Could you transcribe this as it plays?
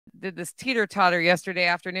did this teeter-totter yesterday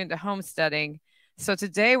afternoon to homesteading. So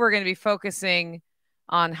today we're going to be focusing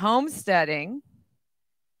on homesteading,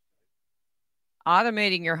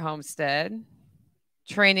 automating your homestead,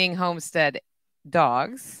 training homestead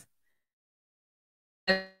dogs,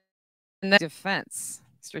 and then defense,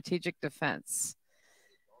 strategic defense.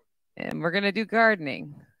 And we're going to do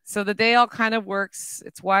gardening. So the day all kind of works.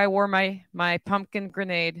 It's why I wore my pumpkin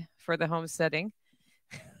grenade for the homesteading.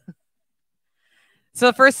 So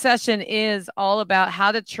the first session is all about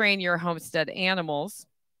how to train your homestead animals.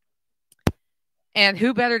 And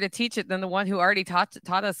who better to teach it than the one who already taught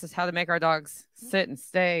us how to make our dogs sit and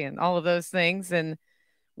stay and all of those things and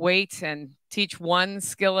wait and teach one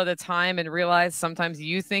skill at a time and realize sometimes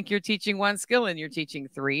you think you're teaching one skill and you're teaching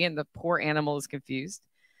three and the poor animal is confused.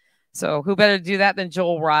 So who better to do that than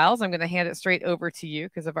Joel Ryals? I'm going to hand it straight over to you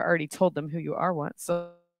because I've already told them who you are once.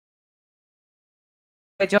 So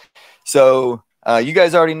you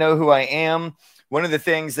guys already know who I am. One of the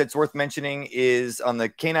things that's worth mentioning is on the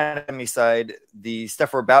Canine Academy side, the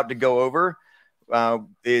stuff we're about to go over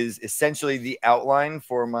is essentially the outline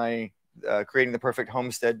for my creating the perfect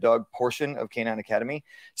homestead dog portion of Canine Academy.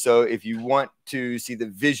 So if you want to see the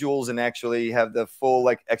visuals and actually have the full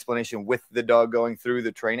explanation with the dog going through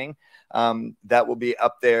the training, that will be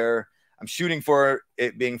up there. I'm shooting for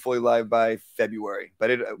it being fully live by February,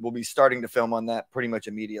 but it will be starting to film on that pretty much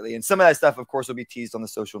immediately. And some of that stuff, of course, will be teased on the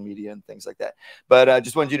social media and things like that. But I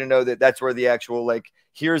just wanted you to know that that's where the actual,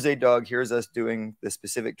 here's a dog, here's us doing the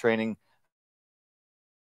specific training.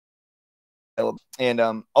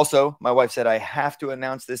 And also, my wife said I have to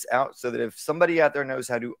announce this out so that if somebody out there knows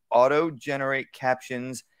how to auto-generate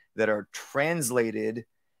captions that are translated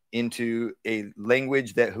into a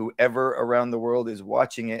language that whoever around the world is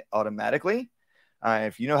watching it automatically.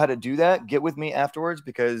 If you know how to do that, get with me afterwards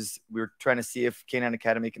because we're trying to see if Canine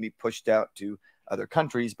Academy can be pushed out to other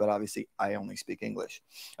countries, but obviously I only speak English.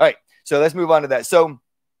 All right, so let's move on to that. So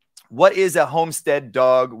what is a homestead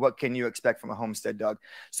dog? What can you expect from a homestead dog?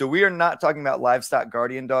 So we are not talking about livestock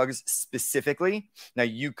guardian dogs specifically. Now,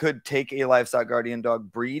 you could take a livestock guardian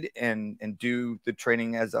dog breed and do the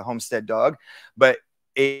training as a homestead dog, but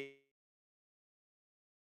a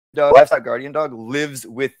livestock guardian dog lives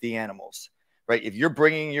with the animals, right? If you're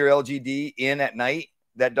bringing your LGD in at night,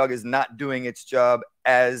 that dog is not doing its job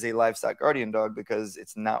as a livestock guardian dog because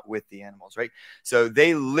it's not with the animals, right? So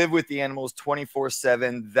they live with the animals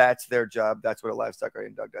 24/7. That's their job. That's what a livestock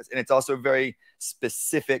guardian dog does. And it's also a very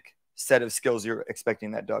specific set of skills you're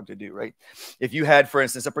expecting that dog to do, right? If you had, for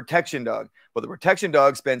instance, a protection dog, well, the protection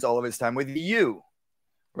dog spends all of its time with you,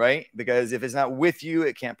 right? Because if it's not with you,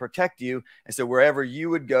 it can't protect you. And so wherever you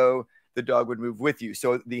would go, the dog would move with you.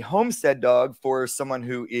 So the homestead dog for someone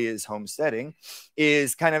who is homesteading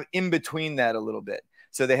is kind of in between that a little bit.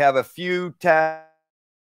 So they have a few tasks.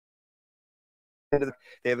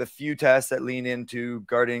 They have a few tasks that lean into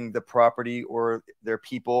guarding the property or their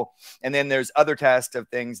people. And then there's other tasks of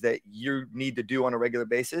things that you need to do on a regular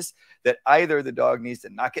basis that either the dog needs to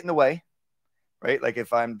not get in the way, right? Like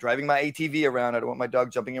if I'm driving my ATV around, I don't want my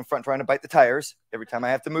dog jumping in front trying to bite the tires every time I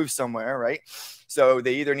have to move somewhere, right? So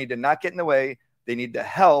they either need to not get in the way, they need to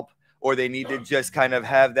help, or they need to just kind of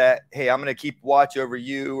have that, hey, I'm going to keep watch over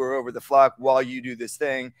you or over the flock while you do this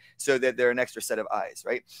thing so that they're an extra set of eyes,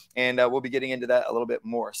 right? And we'll be getting into that a little bit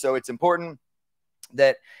more. So it's important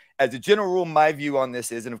that as a general rule, my view on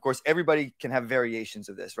this is, and of course, everybody can have variations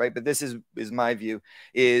of this, right? But this is my view,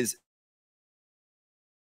 is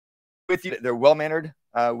with you, they're well-mannered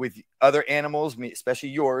with other animals, especially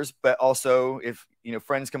yours, but also if,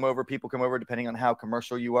 friends come over, people come over, depending on how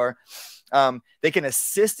commercial you are, they can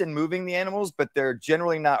assist in moving the animals, but they're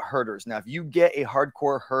generally not herders. Now, if you get a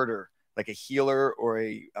hardcore herder, like a healer or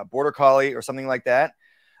a border collie or something like that,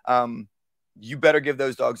 you better give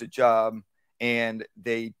those dogs a job. And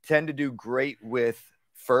they tend to do great with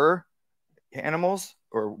fur animals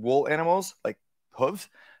or wool animals, like hooves,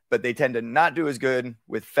 but they tend to not do as good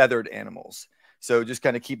with feathered animals. So just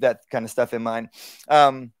kind of keep that kind of stuff in mind.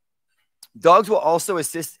 Dogs will also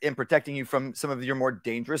assist in protecting you from some of your more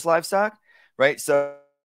dangerous livestock, right? So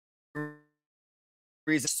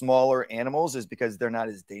reason smaller animals is because they're not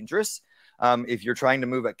as dangerous. If you're trying to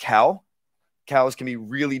move a cow, cows can be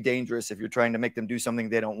really dangerous if you're trying to make them do something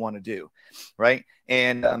they don't want to do, right?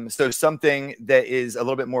 And so something that is a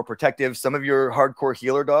little bit more protective, some of your hardcore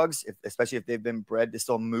healer dogs, especially if they've been bred to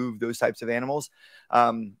still move those types of animals,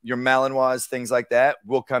 your Malinois, things like that,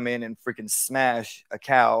 will come in and freaking smash a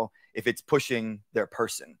cow if it's pushing their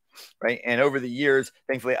person, right? And over the years,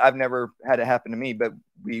 thankfully, I've never had it happen to me, but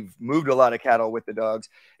we've moved a lot of cattle with the dogs,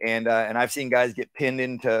 and I've seen guys get pinned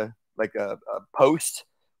into like a post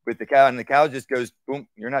with the cow, and the cow just goes, boom,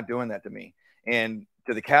 you're not doing that to me. And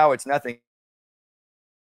to the cow, it's nothing.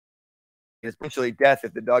 It's potentially death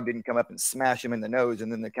if the dog didn't come up and smash him in the nose,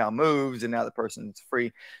 and then the cow moves and now the person's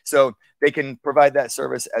free. So they can provide that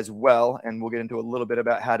service as well. And we'll get into a little bit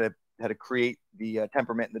about how to create the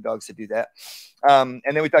temperament in the dogs to do that. And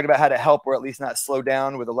then we talked about how to help, or at least not slow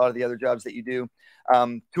down with a lot of the other jobs that you do,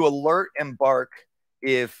 to alert and bark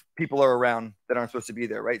if people are around that aren't supposed to be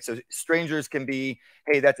there, right? So strangers can be,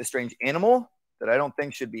 hey, that's a strange animal that I don't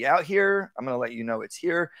think should be out here. I'm going to let you know it's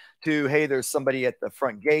here. To, hey, there's somebody at the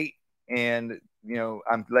front gate, and, you know,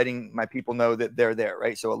 I'm letting my people know that they're there,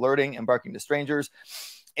 right? So alerting and barking to strangers.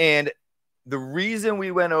 And the reason we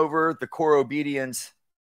went over the core obedience,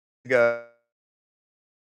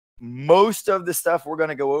 most of the stuff we're going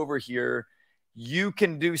to go over here, you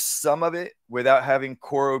can do some of it without having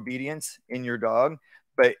core obedience in your dog,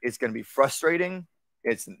 but it's going to be frustrating.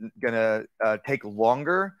 It's going to take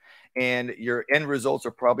longer, and your end results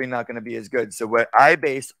are probably not going to be as good. So what I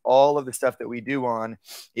base all of the stuff that we do on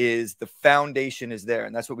is the foundation is there,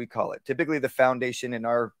 and that's what we call it. Typically, the foundation in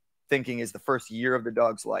our thinking is the first year of the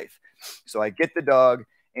dog's life. So I get the dog,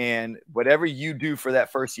 and whatever you do for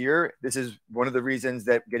that first year, this is one of the reasons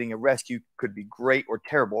that getting a rescue could be great or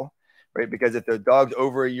terrible, right? Because if the dog's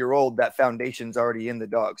over a year old, that foundation's already in the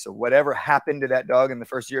dog. So whatever happened to that dog in the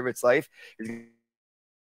first year of its life is,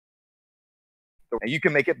 and you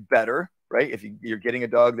can make it better, right? If you're getting a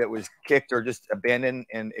dog that was kicked or just abandoned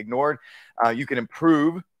and ignored, you can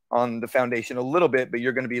improve on the foundation a little bit, but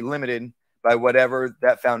you're going to be limited by whatever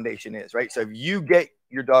that foundation is, right? So if you get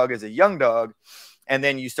your dog as a young dog, and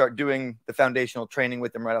then you start doing the foundational training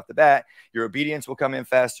with them right off the bat, your obedience will come in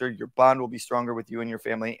faster, your bond will be stronger with you and your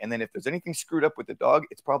family. And then if there's anything screwed up with the dog,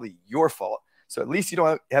 it's probably your fault. So at least you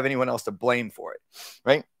don't have anyone else to blame for it,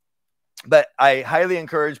 right? But I highly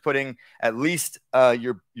encourage putting at least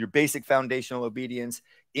your basic foundational obedience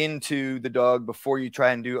into the dog before you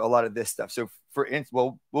try and do a lot of this stuff. So for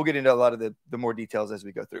instance, we'll get into a lot of the more details as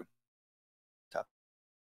we go through.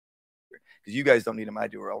 Because you guys don't need them, I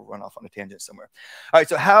do, or I'll run off on a tangent somewhere. All right,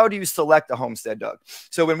 so how do you select a Homestead dog?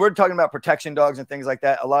 So when we're talking about protection dogs and things like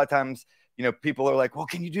that, a lot of times, you know, people are like, well,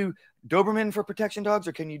 can you do Doberman for protection dogs,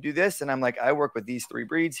 or can you do this? And I'm like, I work with these 3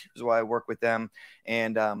 breeds. Here's why I work with them.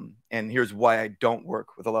 And here's why I don't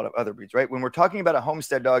work with a lot of other breeds, right? When we're talking about a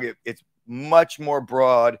Homestead dog, it's much more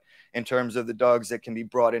broad in terms of the dogs that can be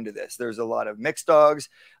brought into this. There's a lot of mixed dogs.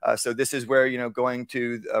 So this is where, you know, going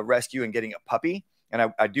to a rescue and getting a puppy.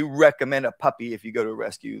 And I do recommend a puppy if you go to a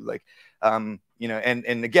rescue, like, you know,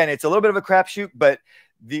 and again, it's a little bit of a crapshoot, but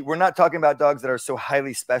we're not talking about dogs that are so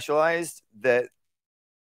highly specialized that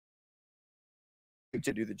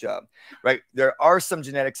to do the job, right? There are some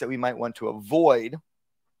genetics that we might want to avoid.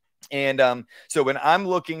 And so when I'm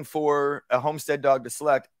looking for a Homestead dog to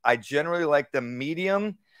select, I generally like the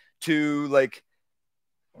medium to like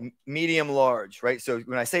medium large, right? So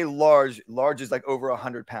when I say large is like over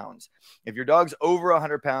 100 pounds. If your dog's over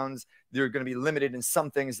 100 pounds, they're going to be limited in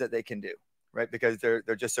some things that they can do, right? Because they're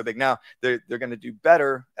just so big. Now they're going to do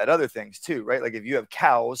better at other things too, right? Like if you have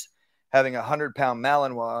cows, having a 100-pound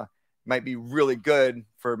Malinois might be really good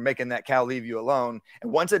for making that cow leave you alone.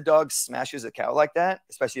 And once a dog smashes a cow like that,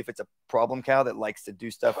 especially if it's a problem cow that likes to do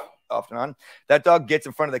stuff off and on, that dog gets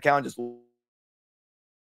in front of the cow and just,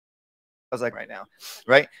 I was like right now,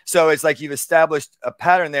 right? So it's like you've established a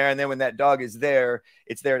pattern there. And then when that dog is there,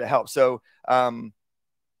 it's there to help. So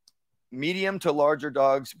medium to larger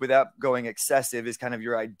dogs without going excessive is kind of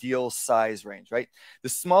your ideal size range, right? The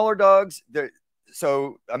smaller dogs,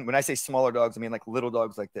 so when I say smaller dogs, I mean like little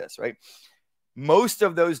dogs like this, right? Most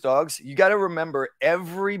of those dogs, you got to remember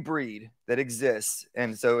every breed that exists.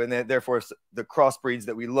 And so, and therefore the crossbreeds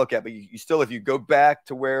that we look at, but you still, if you go back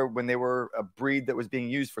to when they were a breed that was being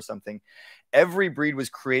used for something, every breed was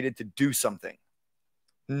created to do something.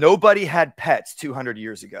 Nobody had pets 200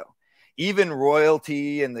 years ago. Even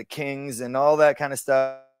royalty and the kings and all that kind of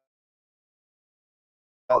stuff,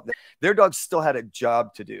 their dogs still had a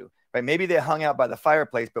job to do. Right? Maybe they hung out by the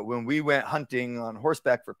fireplace, but when we went hunting on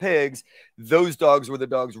horseback for pigs, those dogs were the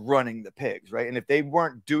dogs running the pigs, right? And if they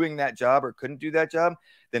weren't doing that job or couldn't do that job,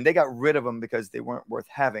 then they got rid of them because they weren't worth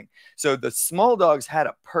having. So the small dogs had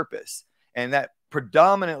a purpose, and that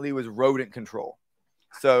predominantly was rodent control.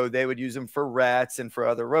 So they would use them for rats and for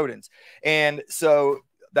other rodents. And so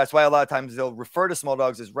that's why a lot of times they'll refer to small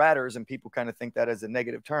dogs as ratters, and people kind of think that as a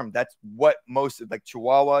negative term. That's what most of like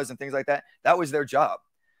Chihuahuas and things like that, that was their job,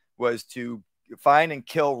 was to find and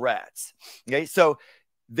kill rats. Okay, so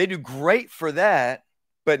they do great for that,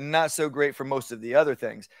 but not so great for most of the other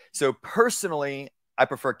things. So personally, I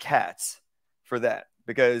prefer cats for that.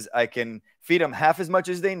 because I can feed them half as much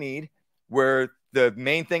as they need, where the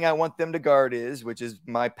main thing I want them to guard is, which is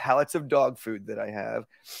my pallets of dog food that I have.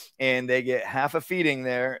 And they get half a feeding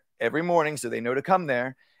there every morning, so they know to come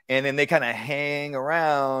there. And then they kind of hang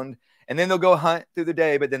around, and then they'll go hunt through the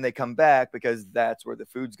day, but then they come back because that's where the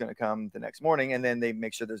food's going to come the next morning. And then they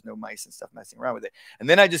make sure there's no mice and stuff messing around with it. And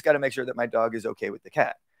then I just got to make sure that my dog is okay with the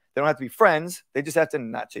cat. They don't have to be friends. They just have to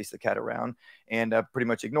not chase the cat around and pretty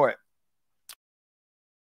much ignore it.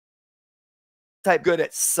 Type good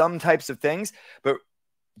at some types of things, but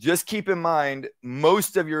just keep in mind,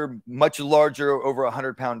 most of your much larger, over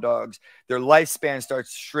 100-pound dogs, their lifespan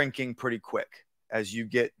starts shrinking pretty quick as you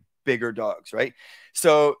get bigger dogs, right?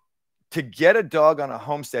 So to get a dog on a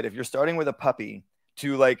homestead, if you're starting with a puppy,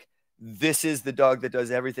 to like, this is the dog that does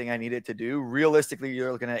everything I need it to do, realistically,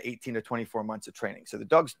 you're looking at 18 to 24 months of training. So the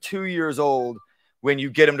dog's 2 years old when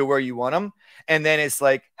you get them to where you want them. And then it's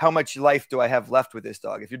like, how much life do I have left with this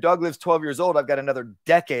dog? If your dog lives 12 years old, I've got another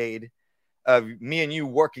decade of me and you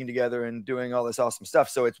working together and doing all this awesome stuff.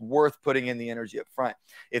 So it's worth putting in the energy up front.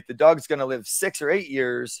 If the dog's going to live 6 or 8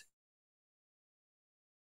 years,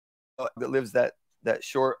 that lives that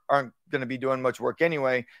short aren't going to be doing much work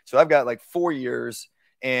anyway. So I've got like 4 years,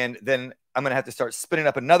 and then I'm going to have to start spinning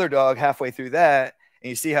up another dog halfway through that. And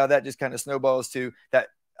you see how that just kind of snowballs to that.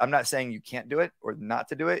 I'm not saying you can't do it or not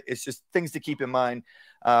to do it. It's just things to keep in mind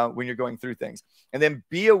when you're going through things. And then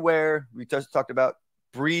be aware, we just talked about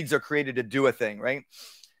breeds are created to do a thing, right?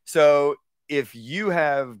 So if you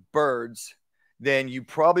have birds, then you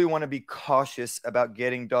probably want to be cautious about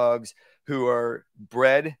getting dogs who are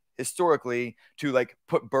bred historically to like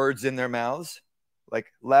put birds in their mouths, like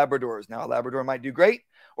Labradors. Now a Labrador might do great,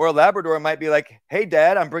 or a Labrador might be like, hey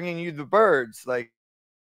dad, I'm bringing you the birds. Like,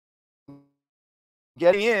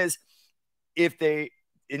 getting is, if they,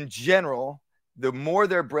 in general, the more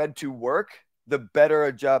they're bred to work, the better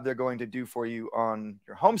a job they're going to do for you on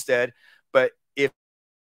your homestead. But if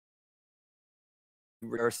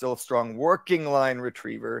you're still a strong working line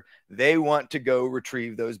retriever, they want to go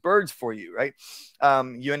retrieve those birds for you, right?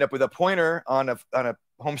 You end up with a pointer on a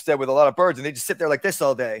homestead with a lot of birds, and they just sit there like this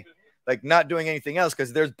all day, like not doing anything else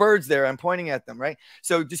because there's birds there. I'm pointing at them, right?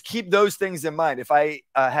 So just keep those things in mind. If I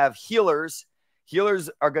have healers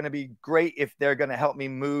are going to be great if they're going to help me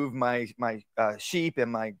move my sheep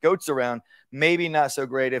and my goats around. Maybe not so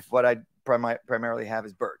great if what I primarily have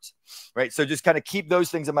is birds, right? So just kind of keep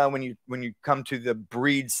those things in mind when you come to the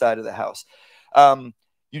breed side of the house.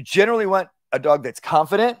 You generally want a dog that's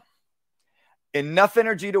confident, enough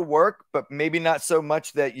energy to work, but maybe not so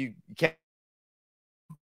much that you can't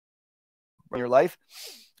run your life.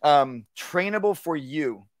 Trainable for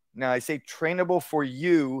you. Now I say trainable for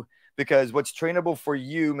you because what's trainable for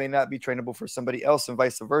you may not be trainable for somebody else, and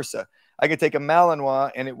vice versa. I could take a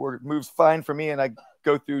Malinois and it moves fine for me, and I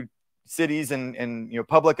go through cities and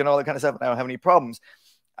public and all that kind of stuff, and I don't have any problems.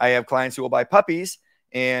 I have clients who will buy puppies,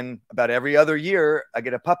 and about every other year I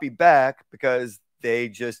get a puppy back because they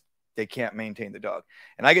can't maintain the dog.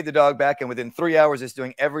 And I get the dog back, and within 3 hours it's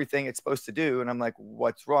doing everything it's supposed to do, and I'm like,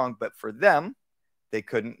 what's wrong? But for them, they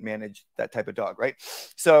couldn't manage that type of dog, right?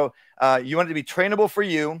 So you want it to be trainable for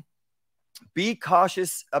you. Be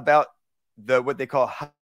cautious about what they call high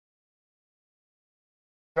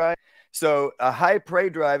drive. So a high prey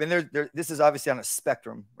drive, and this is obviously on a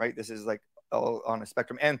spectrum, right? This is like all on a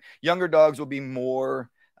spectrum, and younger dogs will be more.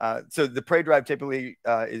 So the prey drive typically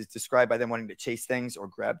is described by them wanting to chase things or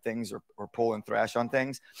grab things or pull and thrash on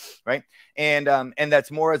things, right? And that's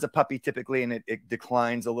more as a puppy typically, and it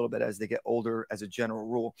declines a little bit as they get older as a general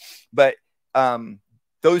rule. But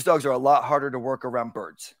those dogs are a lot harder to work around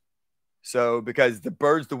birds. So because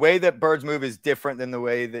the way that birds move is different than the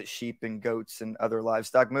way that sheep and goats and other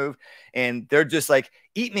livestock move. And they're just like,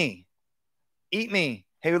 eat me, eat me.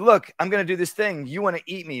 Hey, look, I'm going to do this thing. You want to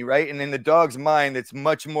eat me, right? And in the dog's mind, it's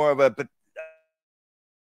much more of a, but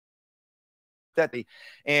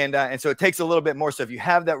and so it takes a little bit more. So if you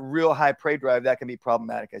have that real high prey drive, that can be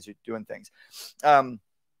problematic as you're doing things.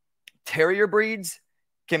 Terrier breeds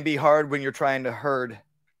can be hard when you're trying to herd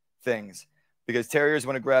things, because terriers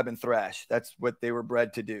want to grab and thrash. That's what they were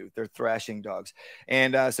bred to do. They're thrashing dogs.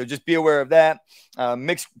 And so just be aware of that.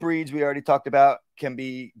 Mixed breeds, we already talked about, can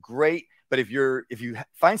be great. But if you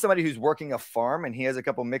find somebody who's working a farm and he has a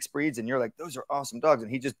couple mixed breeds and you're like, those are awesome dogs, and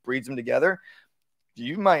he just breeds them together,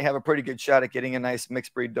 you might have a pretty good shot at getting a nice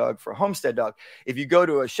mixed breed dog for a homestead dog. If you go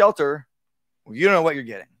to a shelter, well, you don't know what you're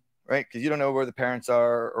getting, right? Because you don't know where the parents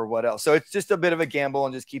are or what else. So it's just a bit of a gamble,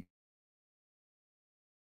 and just keep.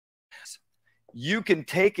 You can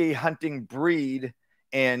take a hunting breed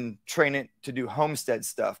and train it to do homestead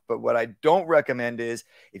stuff. But what I don't recommend is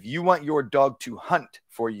if you want your dog to hunt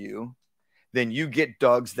for you, then you get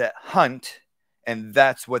dogs that hunt, and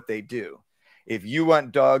that's what they do. If you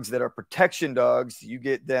want dogs that are protection dogs, you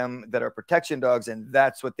get them that are protection dogs, and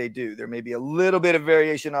that's what they do. There may be a little bit of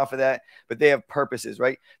variation off of that, but they have purposes,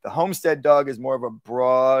 right? The homestead dog is more of a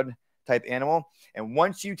broad type animal. And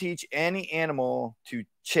once you teach any animal to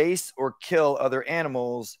chase or kill other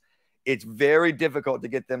animals, it's very difficult to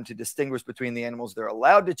get them to distinguish between the animals they're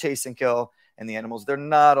allowed to chase and kill and the animals they're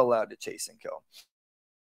not allowed to chase and kill.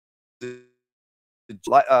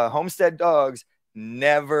 Homestead dogs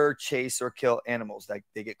never chase or kill animals. Like,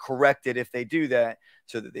 they get corrected if they do that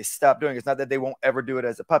so that they stop doing it. It's not that they won't ever do it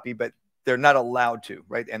as a puppy, but they're not allowed to,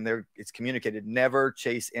 right? And it's communicated, never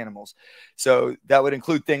chase animals. So that would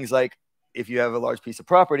include things like if you have a large piece of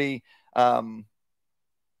property, letting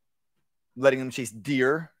them chase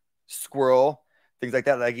deer, squirrel, things like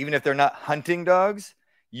that. Like, even if they're not hunting dogs,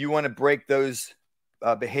 you want to break those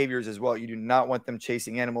behaviors as well. You do not want them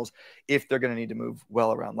chasing animals if they're going to need to move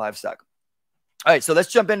well around livestock. All right, so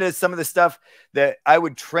let's jump into some of the stuff that I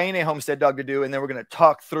would train a homestead dog to do, and then we're going to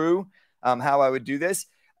talk through how I would do this.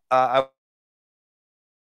 I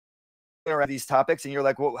around these topics, and you're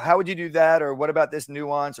like, well, how would you do that? Or what about this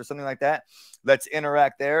nuance or something like that? Let's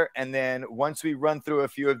interact there. And then once we run through a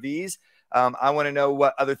few of these, I want to know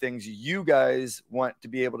what other things you guys want to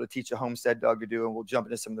be able to teach a homestead dog to do, and we'll jump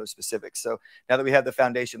into some of those specifics. So now that we have the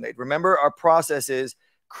foundation laid, remember our process is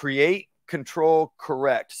create, control,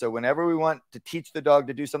 correct. So whenever we want to teach the dog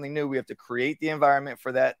to do something new, we have to create the environment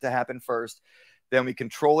for that to happen first. Then we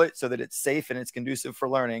control it so that it's safe and it's conducive for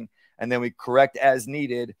learning. And then we correct as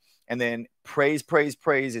needed. And then praise, praise,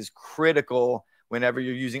 praise is critical whenever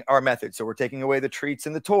you're using our method. So we're taking away the treats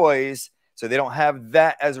and the toys, so they don't have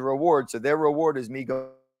that as a reward. So their reward is me going.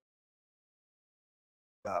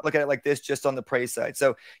 Look at it like this, just on the praise side.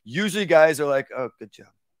 So usually guys are like, oh, good job.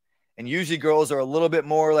 And usually girls are a little bit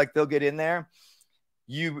more like, they'll get in there.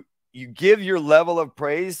 You give your level of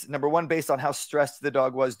praise, number one, based on how stressed the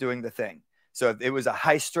dog was doing the thing. So if it was a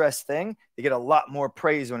high stress thing, you get a lot more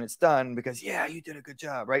praise when it's done because, yeah, you did a good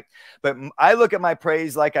job, right? But I look at my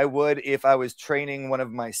praise like I would if I was training one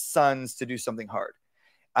of my sons to do something hard.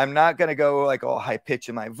 I'm not going to go like all high pitch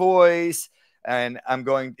in my voice, and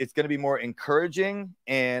it's going to be more encouraging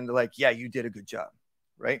and like, yeah, you did a good job,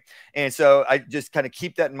 right? And so I just kind of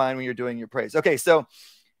keep that in mind when you're doing your praise. Okay, so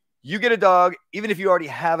you get a dog, even if you already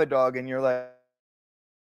have a dog and you're like,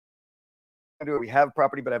 we have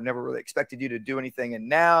property, but I've never really expected you to do anything. And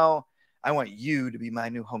now I want you to be my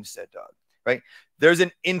new homestead dog, right? There's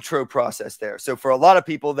an intro process there. So for a lot of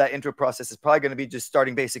people, that intro process is probably going to be just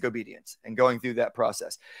starting basic obedience and going through that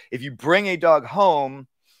process. If you bring a dog home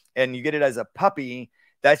and you get it as a puppy,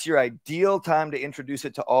 that's your ideal time to introduce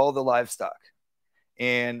it to all the livestock.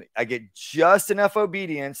 And I get just enough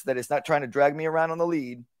obedience that it's not trying to drag me around on the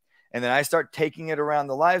lead. And then I start taking it around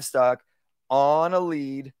the livestock on a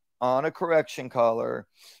lead, on a correction collar.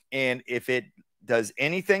 And if it does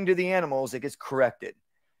anything to the animals, it gets corrected.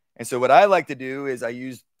 And so what I like to do is I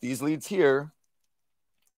use these leads here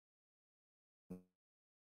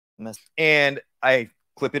and I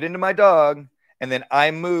clip it into my dog, and then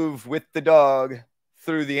I move with the dog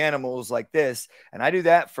through the animals like this. And I do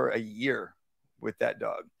that for a year with that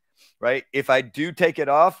dog, right? If I do take it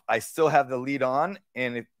off, I still have the lead on.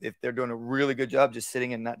 And if they're doing a really good job just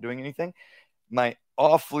sitting and not doing anything, my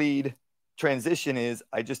off lead transition is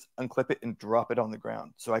I just unclip it and drop it on the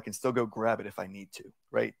ground so I can still go grab it if I need to,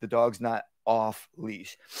 right? The dog's not off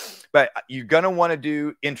leash. But you're going to want to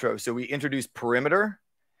do intro. So we introduce perimeter.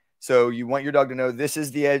 So you want your dog to know this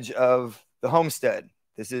is the edge of the homestead.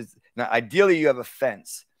 This is now, ideally you have a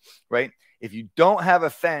fence, right? If you don't have a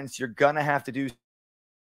fence, you're going to have to do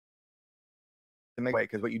away,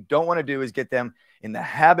 because what you don't want to do is get them in the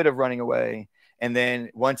habit of running away. And then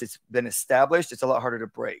once it's been established, it's a lot harder to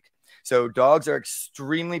break. So dogs are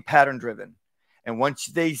extremely pattern driven. And once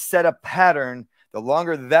they set a pattern, the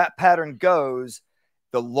longer that pattern goes,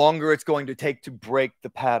 the longer it's going to take to break the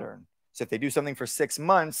pattern. So if they do something for 6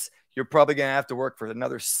 months, you're probably going to have to work for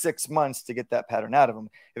another 6 months to get that pattern out of them.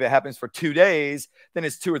 If it happens for 2 days, then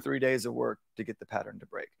it's 2 or 3 days of work to get the pattern to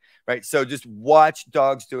break, right? So just watch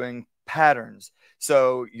dogs doing patterns.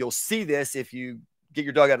 So you'll see this if you get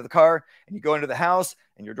your dog out of the car and you go into the house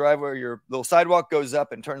and your driveway, your little sidewalk goes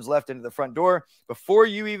up and turns left into the front door before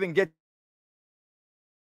you even get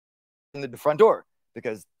in the front door,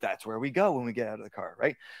 because that's where we go when we get out of the car,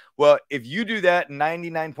 right? Well, if you do that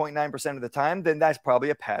 99.9% of the time, then that's probably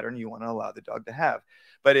a pattern you want to allow the dog to have.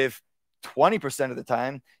 But if 20% of the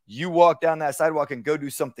time you walk down that sidewalk and go do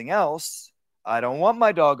something else, I don't want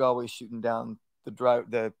my dog always shooting down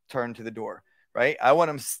the turn to the door, right? I want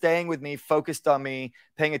them staying with me, focused on me,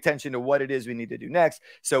 paying attention to what it is we need to do next.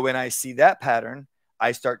 So when I see that pattern,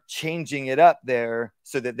 I start changing it up there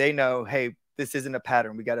so that they know, hey, this isn't a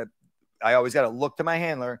pattern. I always got to look to my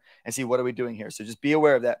handler and see what are we doing here. So just be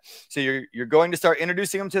aware of that. So you're going to start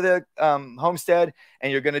introducing them to the homestead,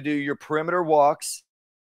 and you're going to do your perimeter walks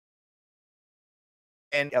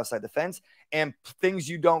and outside the fence, and things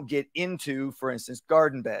you don't get into, for instance,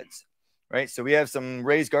 garden beds, right? So we have some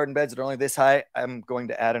raised garden beds that are only this high. I'm going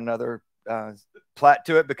to add another plat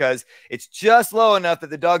to it because it's just low enough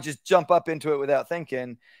that the dog just jump up into it without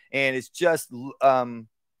thinking. And it's just,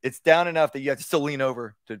 it's down enough that you have to still lean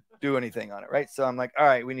over to do anything on it, right? So I'm like, all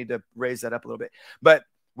right, we need to raise that up a little bit. But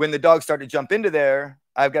when the dogs start to jump into there,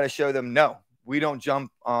 I've got to show them, no, we don't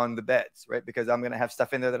jump on the beds, right? Because I'm going to have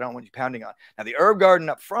stuff in there that I don't want you pounding on. Now, the herb garden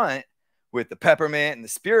up front with the peppermint and the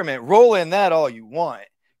spearmint, roll in that all you want,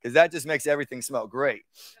 because that just makes everything smell great.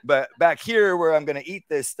 But back here where I'm going to eat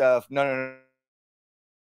this stuff, no.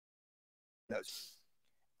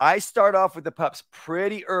 I start off with the pups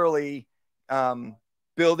pretty early,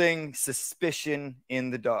 building suspicion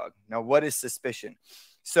in the dog. Now, what is suspicion?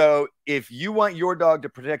 So if you want your dog to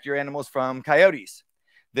protect your animals from coyotes,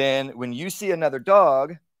 then when you see another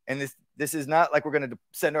dog, and this is not like we're going to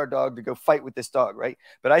send our dog to go fight with this dog, right?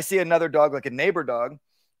 But I see another dog, like a neighbor dog,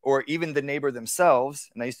 or even the neighbor themselves,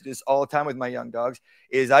 and I used to do this all the time with my young dogs,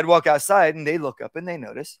 is I'd walk outside and they look up and they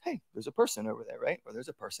notice, hey, there's a person over there, right? Or there's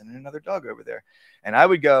a person and another dog over there. And I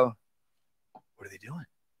would go, what are they doing?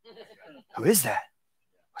 Who is that?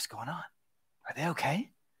 What's going on? Are they okay?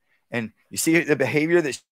 And you see the behavior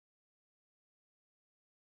that's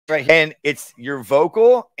right here. And it's your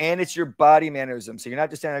vocal and it's your body mannerism. So you're not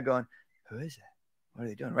just standing there going, who is that? What are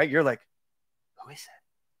they doing? Right? You're like, who is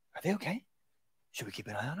that? Are they okay? Should we keep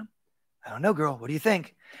an eye on them? I don't know, girl. What do you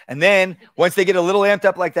think? And then once they get a little amped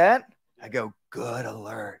up like that, I go, good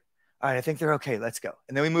alert. All right, I think they're okay. Let's go.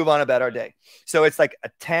 And then we move on about our day. So it's like a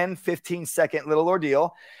 10, 15 second little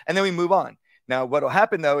ordeal. And then we move on. Now, what will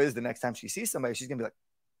happen, though, is the next time she sees somebody, she's going to be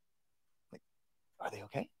like, are they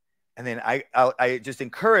okay? And then I just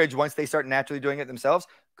encourage, once they start naturally doing it themselves,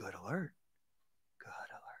 good alert. Good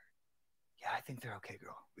alert. Yeah, I think they're okay,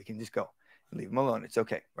 girl. We can just go and leave them alone. It's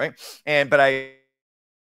okay, right? But I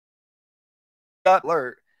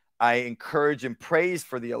alert. I encourage and praise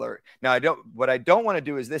for the alert. Now, what I don't want to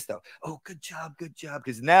do is this, though. Oh, good job, good job.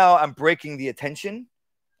 Because now I'm breaking the attention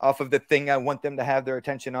off of the thing I want them to have their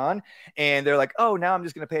attention on. And they're like, oh, now I'm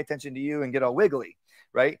just going to pay attention to you and get all wiggly,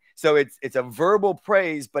 right? So it's a verbal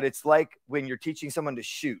praise, but it's like when you're teaching someone to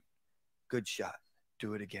shoot. Good shot.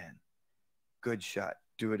 Do it again. Good shot.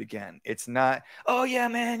 Do it again. It's not, oh yeah,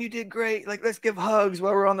 man, you did great. Like, let's give hugs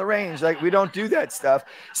while we're on the range. Like, we don't do that stuff.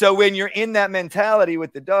 So when you're in that mentality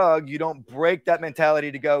with the dog, you don't break that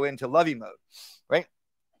mentality to go into lovey mode, right?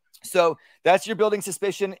 So that's your building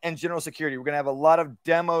suspicion and general security. We're going to have a lot of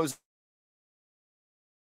demos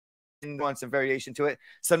and want some variation to it.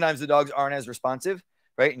 Sometimes the dogs aren't as responsive,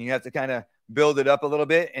 right? And you have to kind of build it up a little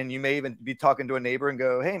bit. And you may even be talking to a neighbor and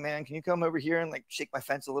go, hey man, can you come over here and like shake my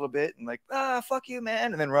fence a little bit? And like, fuck you,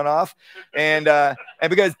 man. And then run off. And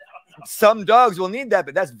because some dogs will need that,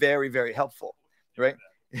 but that's very, very helpful, right?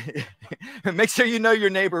 Make sure you know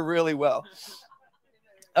your neighbor really well.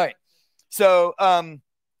 All right. So,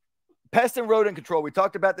 pest and rodent control. We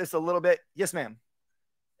talked about this a little bit. Yes, ma'am.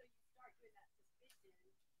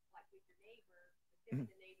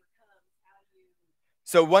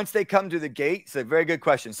 So once they come to the gate, it's a very good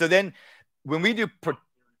question. So then when we do,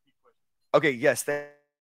 okay, yes.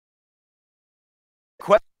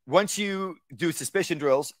 Once you do suspicion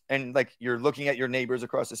drills and like you're looking at your neighbors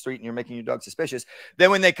across the street and you're making your dog suspicious,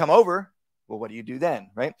 then when they come over, well, what do you do then,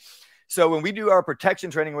 right? So when we do our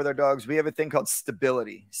protection training with our dogs, we have a thing called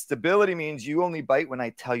stability. Stability means you only bite when I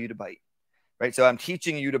tell you to bite, right? So I'm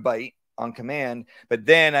teaching you to bite on command, but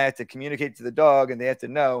then I have to communicate to the dog and they have to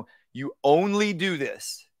know you only do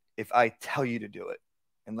this if I tell you to do it.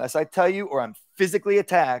 Unless I tell you or I'm physically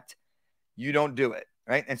attacked, you don't do it,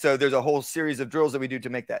 right? And so there's a whole series of drills that we do to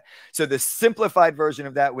make that. So the simplified version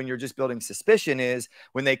of that when you're just building suspicion is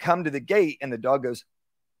when they come to the gate and the dog goes,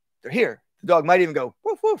 they're here. The dog might even go,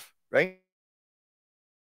 woof, woof, right?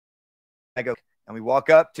 I go, and we walk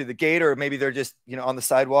up to the gate, or maybe they're just, on the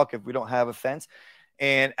sidewalk if we don't have a fence.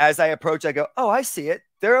 And as I approach, I go, oh, I see it.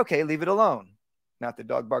 They're okay. Leave it alone. Now, if the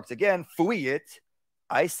dog barks again, fooey it.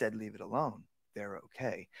 I said, leave it alone. They're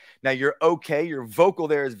okay. Now, you're okay. Your vocal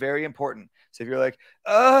there is very important. So if you're like,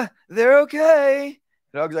 they're okay.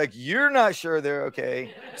 The dog's like, you're not sure they're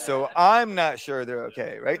okay, so I'm not sure they're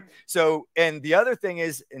okay, right? So, and the other thing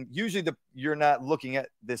is, and usually you're not looking at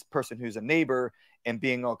this person who's a neighbor and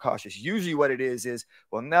being all cautious. Usually what it is,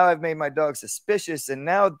 well, now I've made my dog suspicious and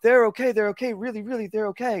now they're okay, really, really, they're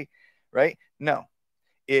okay, right? No,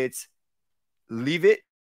 it's leave it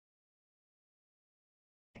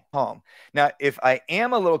calm. Now, if I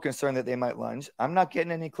am a little concerned that they might lunge, I'm not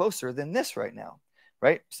getting any closer than this right now.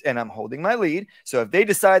 Right. And I'm holding my lead. So if they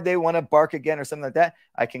decide they want to bark again or something like that,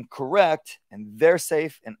 I can correct and they're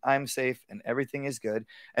safe and I'm safe and everything is good.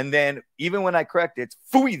 And then even when I correct it,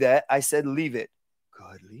 phooey that, I said, leave it.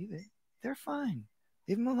 Good, leave it. They're fine.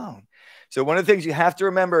 Leave them alone. So one of the things you have to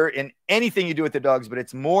remember in anything you do with the dogs, but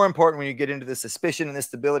it's more important when you get into the suspicion and the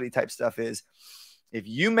stability type stuff is if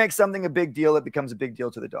you make something a big deal, it becomes a big deal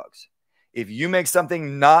to the dogs. If you make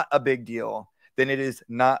something not a big deal, then it is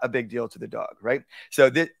not a big deal to the dog, right? So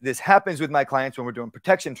this happens with my clients when we're doing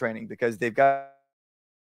protection training because they've got,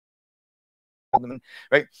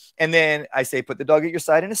 right? And then I say, put the dog at your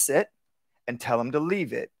side in a sit and tell them to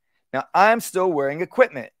leave it. Now I'm still wearing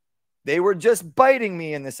equipment. They were just biting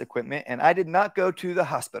me in this equipment and I did not go to the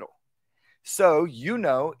hospital. So, you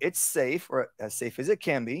know, it's safe or as safe as it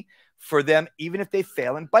can be for them, even if they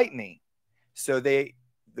fail and bite me. So the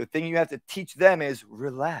thing you have to teach them is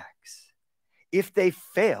relax. If they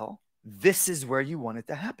fail, this is where you want it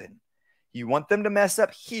to happen. You want them to mess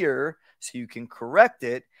up here so you can correct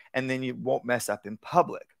it and then you won't mess up in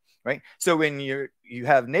public, right? So when you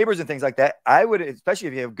have neighbors and things like that, I would, especially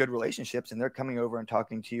if you have good relationships and they're coming over and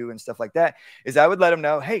talking to you and stuff like that, is I would let them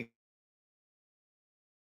know, hey,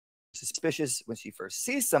 suspicious when she first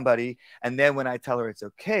sees somebody. And then when I tell her it's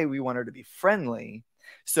okay, we want her to be friendly.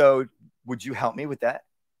 So would you help me with that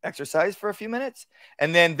exercise for a few minutes?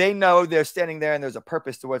 And then they know they're standing there and there's a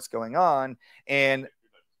purpose to what's going on. And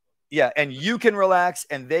yeah, and you can relax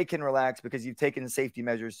and they can relax because you've taken safety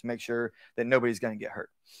measures to make sure that nobody's going to get hurt,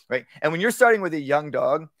 right? And when you're starting with a young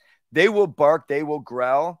dog, they will bark, they will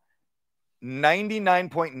growl.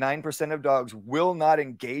 99.9% of dogs will not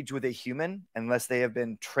engage with a human unless they have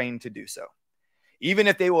been trained to do so. Even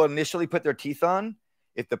if they will initially put their teeth on,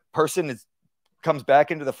 if the person comes back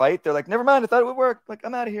into the fight, they're like, never mind, I thought it would work. Like,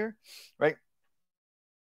 I'm out of here, right?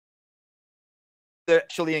 They're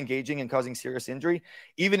actually engaging and causing serious injury,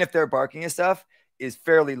 even if they're barking and stuff, is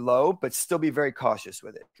fairly low, but still be very cautious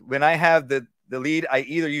with it. When I have the lead, I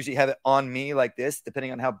either usually have it on me like this,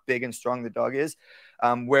 depending on how big and strong the dog is,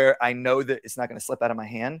 where I know that it's not going to slip out of my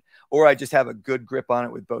hand, or I just have a good grip on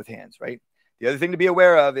it with both hands, right? The other thing to be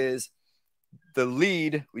aware of is the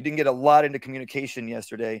lead. We didn't get a lot into communication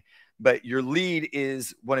yesterday, but your lead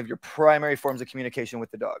is one of your primary forms of communication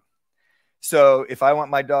with the dog. So if I want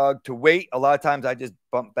my dog to wait, a lot of times I just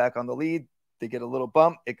bump back on the lead. They get a little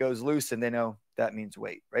bump, it goes loose, and they know that means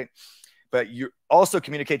wait, right? But you also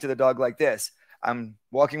communicate to the dog like this. I'm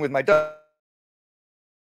walking with my dog.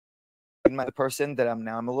 The person that I'm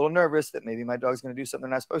a little nervous that maybe my dog's going to do something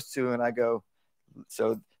they're not supposed to. And I go,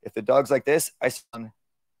 so if the dog's like this, I sound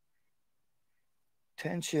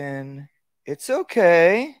tension. It's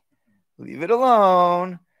okay. Leave it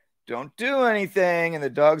alone. Don't do anything. And the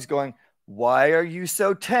dog's going, why are you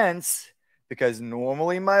so tense? Because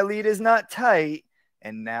normally my lead is not tight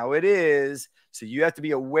and now it is. So you have to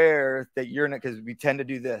be aware that you're not, because we tend to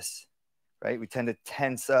do this, right? We tend to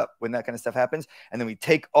tense up when that kind of stuff happens. And then we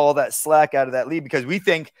take all that slack out of that lead because we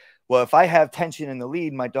think, well, if I have tension in the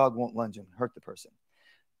lead, my dog won't lunge and hurt the person.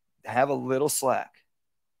 Have a little slack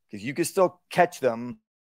because you can still catch them.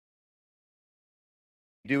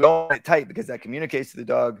 Do it tight because that communicates to the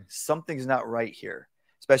dog something's not right here,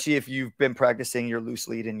 especially if you've been practicing your loose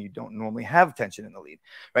lead and you don't normally have tension in the lead,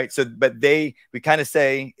 right? So, but we kind of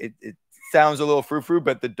say it sounds a little frou-frou,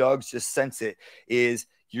 but the dogs just sense it, is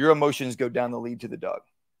your emotions go down the lead to the dog,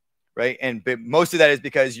 right? But most of that is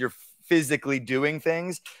because you're physically doing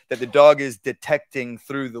things that the dog is detecting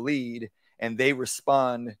through the lead, and they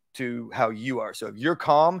respond to how you are. So if you're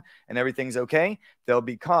calm and everything's okay, they'll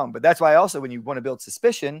be calm. But that's why also when you want to build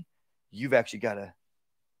suspicion, you've actually got to,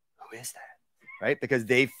 who is that? Right? Because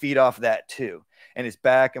they feed off that too. And it's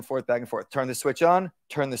back and forth, back and forth. Turn the switch on,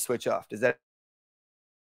 turn the switch off. Does that?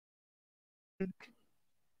 All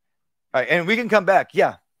right. And we can come back.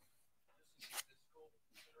 Yeah.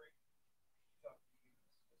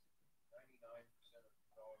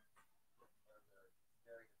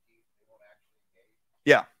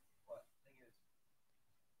 Yeah.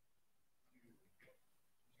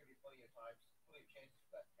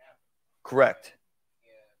 Correct.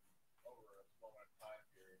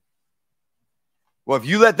 Well, if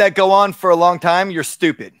you let that go on for a long time, you're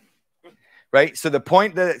stupid, right? So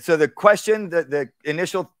the question, the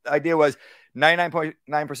initial idea was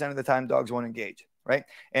 99.9% of the time dogs won't engage, right?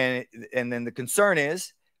 And then the concern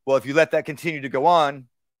is, well, if you let that continue to go on,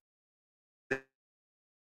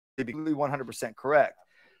 it'd be 100% correct.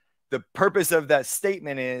 The purpose of that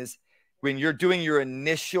statement is when you're doing your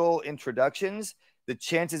initial introductions, the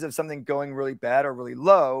chances of something going really bad are really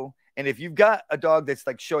low. And if you've got a dog that's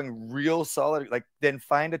like showing real solid, like, then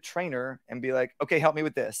find a trainer and be like, okay, help me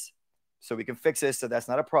with this so we can fix this. So that's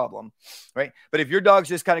not a problem, right? But if your dog's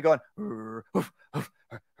just kind of going,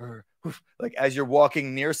 like as you're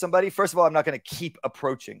walking near somebody, first of all, I'm not going to keep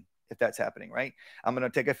approaching if that's happening, right? I'm going to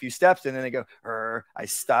take a few steps and then they go, I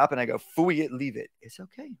stop and I go, fooey it, leave it. It's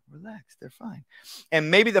okay. Relax. They're fine. And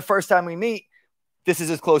maybe the first time we meet, this is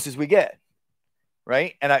as close as we get,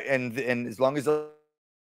 right? And as long as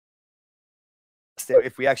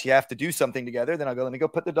if we actually have to do something together, then I'll go, let me go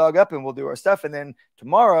put the dog up and we'll do our stuff. And then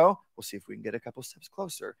tomorrow we'll see if we can get a couple steps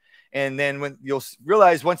closer. And then when you'll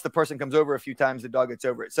realize once the person comes over a few times, the dog gets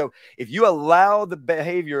over it. So if you allow the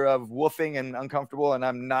behavior of woofing and uncomfortable and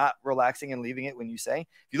I'm not relaxing and leaving it when you say,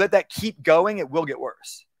 if you let that keep going, it will get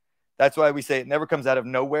worse. That's why we say it never comes out of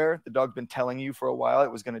nowhere. The dog's been telling you for a while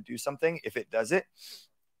it was going to do something if it does it.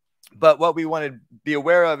 But what we want to be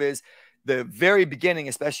aware of is the very beginning,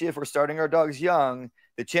 especially if we're starting our dogs young,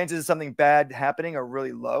 the chances of something bad happening are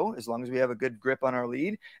really low as long as we have a good grip on our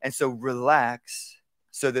lead. And so relax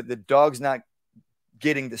so that the dog's not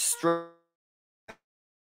getting the stress.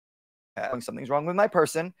 Something's wrong with my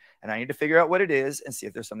person and I need to figure out what it is and see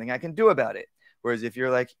if there's something I can do about it. Whereas if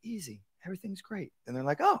you're like, easy, everything's great. And they're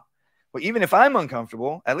like, oh, well, even if I'm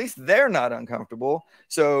uncomfortable, at least they're not uncomfortable.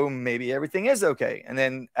 So maybe everything is okay. And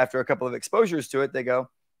then after a couple of exposures to it, they go,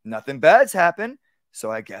 nothing bad's happened, so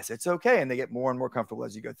I guess it's okay. And they get more and more comfortable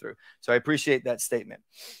as you go through. So I appreciate that statement.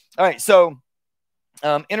 All right, so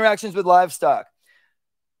interactions with livestock.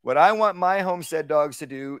 What I want my Homestead dogs to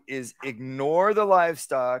do is ignore the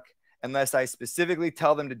livestock unless I specifically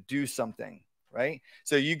tell them to do something, right?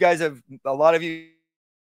 So you guys have, a lot of you,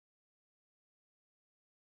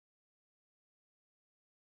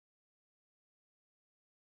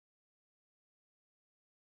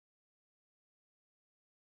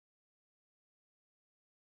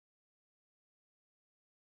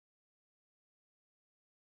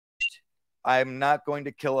 I'm not going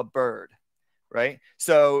to kill a bird, right?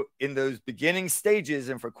 So in those beginning stages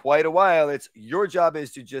and for quite a while, it's your job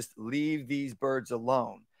is to just leave these birds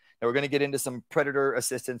alone. Now we're going to get into some predator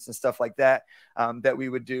assistance and stuff like that that we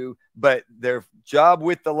would do, but their job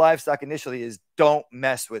with the livestock initially is don't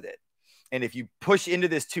mess with it. And if you push into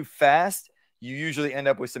this too fast, you usually end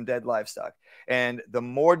up with some dead livestock. And the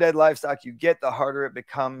more dead livestock you get, the harder it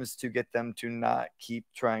becomes to get them to not keep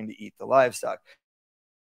trying to eat the livestock.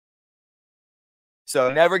 So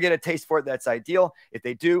never get a taste for it. That's ideal. If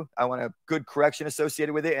they do, I want a good correction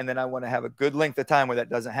associated with it. And then I want to have a good length of time where that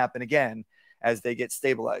doesn't happen again as they get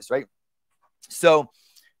stabilized, right? So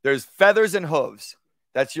there's feathers and hooves.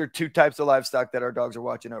 That's your two types of livestock that our dogs are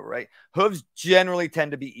watching over, right? Hooves generally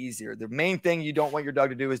tend to be easier. The main thing you don't want your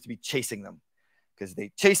dog to do is to be chasing them because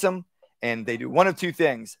they chase them and they do one of two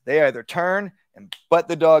things. They either turn and butt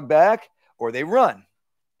the dog back or they run.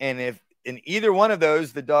 And if in either one of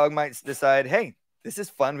those, the dog might decide, hey, this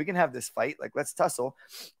is fun. We can have this fight. Like, let's tussle.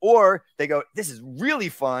 Or they go, this is really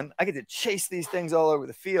fun. I get to chase these things all over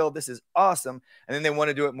the field. This is awesome. And then they want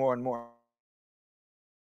to do it more and more.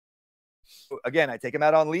 Again, I take them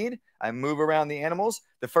out on lead. I move around the animals.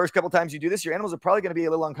 The first couple times you do this, your animals are probably going to be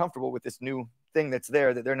a little uncomfortable with this new thing that's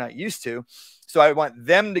there that they're not used to. So I want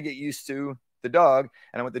them to get used to the dog,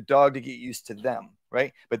 and I want the dog to get used to them,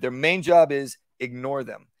 right? But their main job is ignore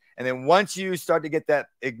them. And then once you start to get that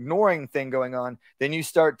ignoring thing going on, then you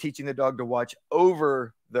start teaching the dog to watch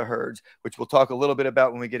over the herds, which we'll talk a little bit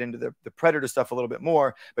about when we get into the predator stuff a little bit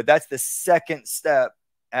more. But that's the second step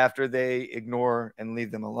after they ignore and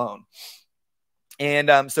leave them alone.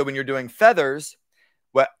 And so when you're doing feathers,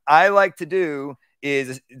 what I like to do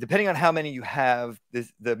is, depending on how many you have,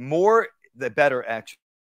 the more, the better, actually.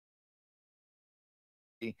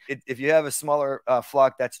 If you have a smaller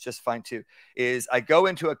flock, that's just fine too. Is I go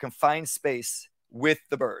into a confined space with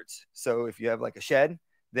the birds. So if you have like a shed,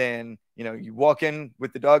 then you walk in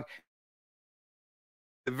with the dog.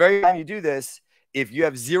 The very time you do this, if you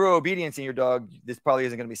have zero obedience in your dog, this probably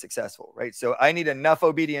isn't going to be successful, right? So I need enough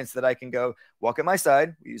obedience that I can go walk at my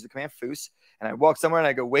side. We use the command foos, and I walk somewhere and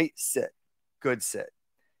I go, wait, sit, good sit.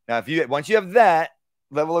 Now, once you have that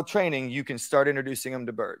level of training, you can start introducing them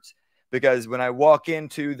to birds. Because when I walk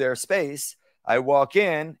into their space, I walk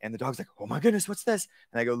in and the dog's like, oh my goodness, what's this?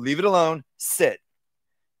 And I go, leave it alone, sit.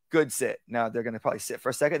 good sit. Now they're going to probably sit for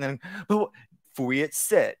a second, and then, but Fuyet,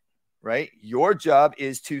 sit, right? Your job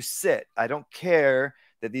is to sit. I don't care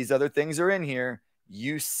that these other things are in here.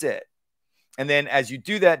 You sit. And then as you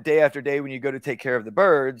do that day after day, when you go to take care of the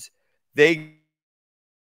birds, they're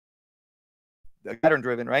pattern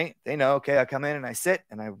driven, right? They know, okay, I come in and I sit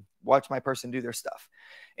and I watch my person do their stuff.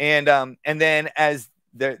 And then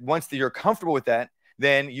once you're comfortable with that,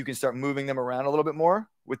 then you can start moving them around a little bit more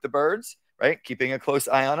with the birds, right? Keeping a close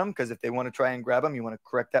eye on them, because if they want to try and grab them, you want to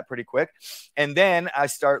correct that pretty quick. And then I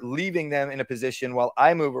start leaving them in a position while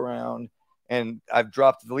I move around, and I've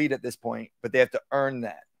dropped the lead at this point, but they have to earn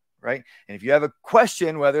that, right? And if you have a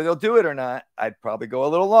question whether they'll do it or not, I'd probably go a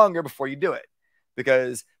little longer before you do it,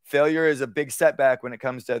 because failure is a big setback when it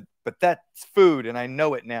comes to, but that's food and I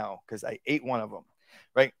know it now because I ate one of them,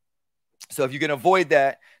 right? So if you can avoid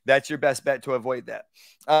that, that's your best bet to avoid that.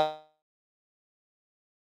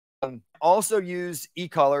 Also use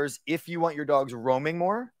e-collars if you want your dogs roaming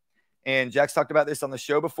more. And Jack's talked about this on the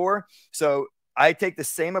show before. So I take the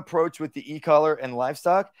same approach with the e-collar and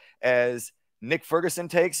livestock as Nick Ferguson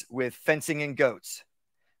takes with fencing and goats,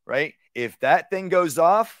 right? If that thing goes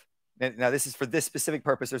off, and now this is for this specific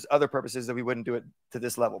purpose, there's other purposes that we wouldn't do it to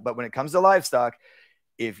this level. But when it comes to livestock,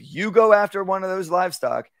 if you go after one of those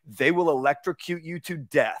livestock, they will electrocute you to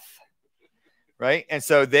death, right? And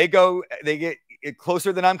so they get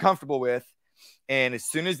closer than I'm comfortable with. And as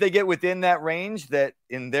soon as they get within that range, that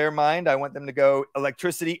in their mind, I want them to go,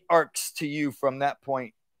 electricity arcs to you from that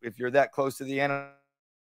point. If you're that close to the animal.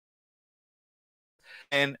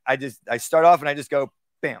 And I start off and I just go,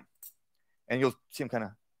 bam. And you'll see them kind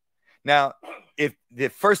of. Now, if the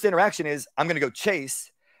first interaction is, I'm going to go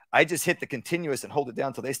chase, I just hit the continuous and hold it down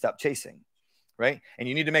until they stop chasing, right? And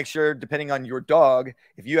you need to make sure, depending on your dog,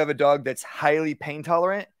 if you have a dog that's highly pain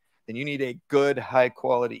tolerant, then you need a good,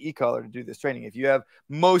 high-quality e-collar to do this training. If you have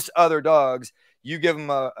most other dogs, you give them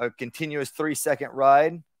a continuous 3-second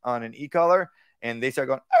ride on an e-collar, and they start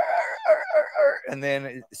going, arr, arr, arr, arr. And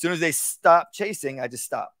then as soon as they stop chasing, I just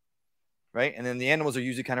stop, right? And then the animals are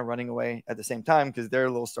usually kind of running away at the same time because they're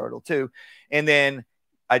a little startled too. And then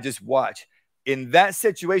I just watch. In that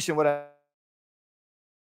situation, what I'm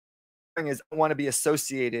doing is I want to be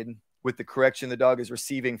associated with the correction the dog is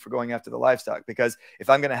receiving for going after the livestock. Because if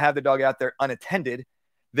I'm going to have the dog out there unattended,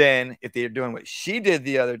 then if they're doing what she did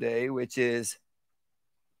the other day, which is,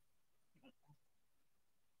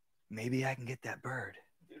 maybe I can get that bird,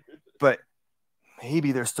 but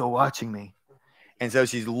maybe they're still watching me. And so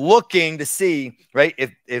she's looking to see, right,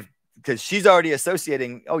 if because she's already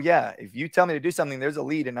associating, oh, yeah, if you tell me to do something, there's a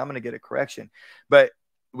lead and I'm going to get a correction. But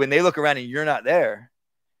when they look around and you're not there,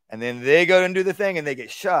 and then they go and do the thing and they get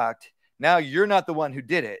shocked, now you're not the one who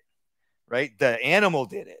did it, right? The animal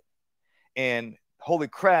did it. And holy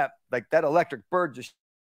crap, like that electric bird just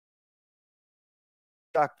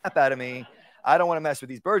shocked up out of me. I don't want to mess with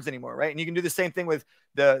these birds anymore, right? And you can do the same thing with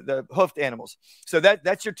the hoofed animals. So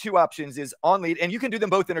that's your two options, is on lead, and you can do them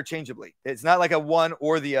both interchangeably. It's not like a one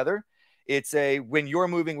or the other. It's a, when you're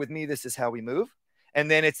moving with me, this is how we move. And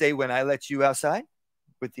then it's a, when I let you outside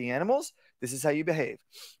with the animals, this is how you behave.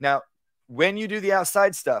 Now, when you do the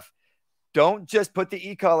outside stuff, don't just put the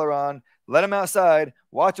e-collar on, let them outside,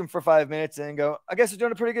 watch them for 5 minutes and go, I guess they're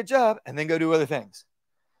doing a pretty good job, and then go do other things,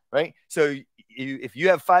 right? So if you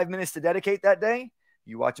have 5 minutes to dedicate that day,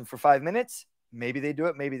 you watch them for 5 minutes. Maybe they do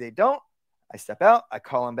it, maybe they don't. I step out, I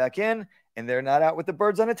call them back in, and they're not out with the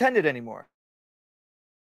birds unattended anymore.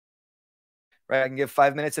 Right? I can give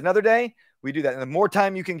 5 minutes another day. We do that. And the more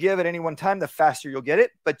time you can give at any one time, the faster you'll get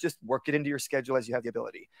it, but just work it into your schedule as you have the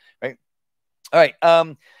ability, right? All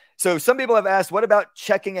right. So some people have asked, what about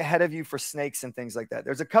checking ahead of you for snakes and things like that?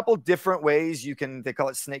 There's a couple different ways you can, they call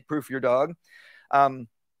it snake proof your dog.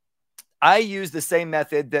 I use the same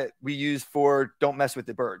method that we use for don't mess with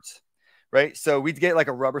the birds, right? So we'd get like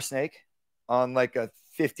a rubber snake on like a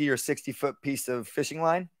 50 or 60 foot piece of fishing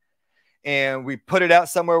line, and we put it out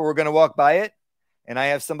somewhere. We're going to walk by it, and I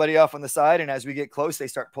have somebody off on the side, and as we get close, they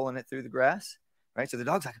start pulling it through the grass, right? So the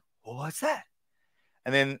dog's like, well, what's that?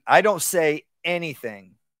 And then I don't say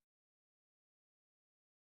anything.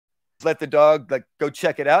 Let the dog like go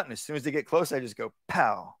check it out, and as soon as they get close, I just go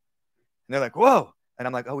pow, and they're like, whoa. And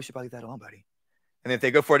I'm like, oh, we should probably leave that alone, buddy. And then if they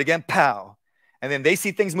go for it again, pow. And then they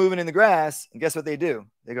see things moving in the grass, and guess what they do?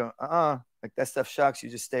 They go, like that stuff shocks you,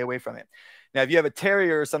 just stay away from it. Now, if you have a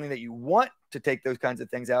terrier or something that you want to take those kinds of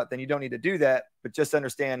things out, then you don't need to do that. But just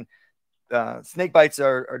understand snake bites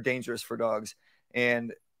are dangerous for dogs.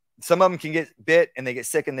 And some of them can get bit and they get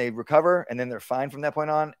sick and they recover and then they're fine from that point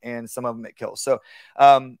on. And some of them it kills. So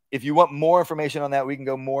if you want more information on that, we can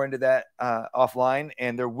go more into that offline,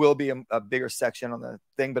 and there will be a bigger section on the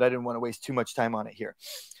thing, but I didn't want to waste too much time on it here.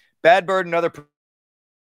 Bad bird and other.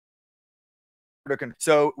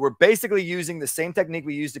 So we're basically using the same technique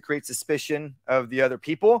we use to create suspicion of the other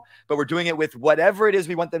people, but we're doing it with whatever it is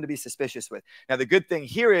we want them to be suspicious with. Now, the good thing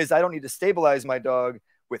here is I don't need to stabilize my dog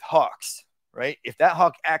with hawks, right? If that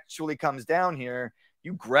hawk actually comes down here,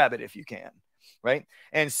 you grab it if you can, right?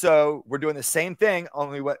 And so we're doing the same thing,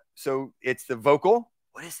 so it's the vocal.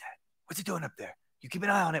 What is that? What's he doing up there? You keep an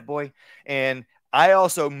eye on it, boy. And I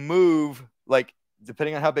also move, like,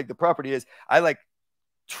 depending on how big the property is, I like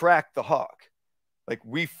track the hawk. Like,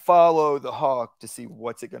 we follow the hawk to see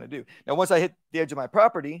what's it going to do. Now, once I hit the edge of my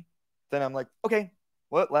property, then I'm like, okay,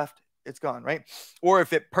 well, it left. It's gone, right? Or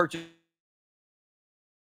if it perches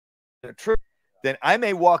a tree, then I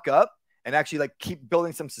may walk up and actually like keep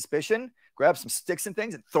building some suspicion, grab some sticks and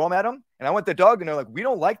things and throw them at them. And I want the dog to know, like, we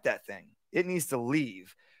don't like that thing. It needs to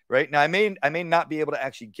leave, right? Now, I may not be able to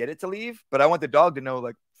actually get it to leave, but I want the dog to know,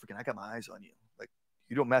 like, freaking, I got my eyes on you.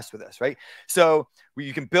 You don't mess with us, right? So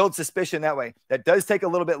you can build suspicion that way. That does take a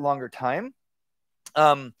little bit longer time.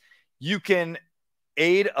 You can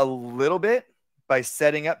aid a little bit by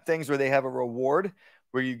setting up things where they have a reward,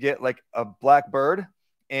 where you get like a black bird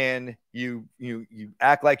and you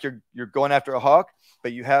act like you're going after a hawk,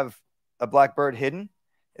 but you have a black bird hidden.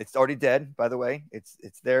 It's already dead, by the way. It's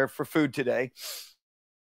there for food today.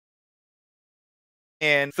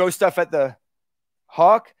 And throw stuff at the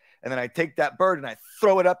hawk. And then I take that bird and I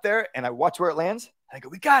throw it up there and I watch where it lands. And I go,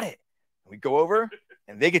 we got it. And we go over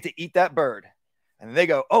and they get to eat that bird. And they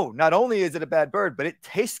go, oh, not only is it a bad bird, but it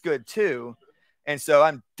tastes good too. And so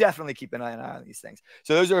I'm definitely keeping an eye on these things.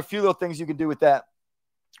 So those are a few little things you can do with that.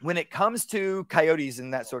 When it comes to coyotes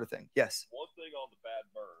and that sort of thing. Yes. One thing on the bad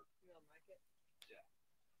bird.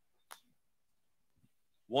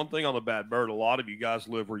 One thing on the bad bird, a lot of you guys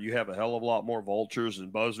live where you have a hell of a lot more vultures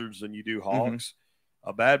and buzzards than you do hawks. Mm-hmm.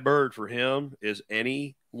 A bad bird for him is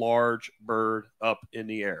any large bird up in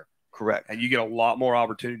the air. Correct. And you get a lot more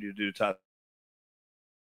opportunity to do the type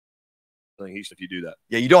of thing if you do that.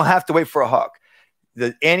 Yeah, you don't have to wait for a hawk.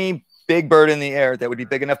 Any big bird in the air that would be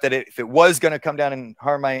big enough that if it was going to come down and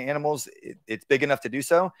harm my animals, it's big enough to do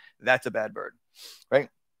so, that's a bad bird, right?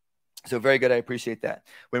 So very good. I appreciate that.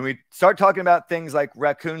 When we start talking about things like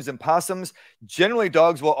raccoons and possums, generally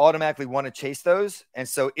dogs will automatically want to chase those. And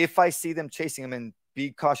so if I see them chasing them, and be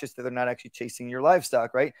cautious that they're not actually chasing your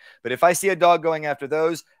livestock, right? But if I see a dog going after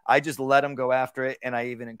those, I just let them go after it, and I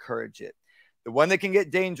even encourage it. The one that can get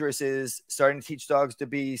dangerous is starting to teach dogs to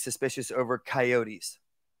be suspicious over coyotes.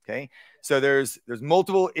 Okay. So there's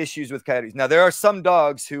multiple issues with coyotes. Now, there are some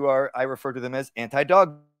dogs who I refer to them as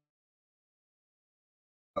anti-dog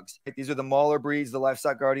dogs. These are the Mauler breeds, the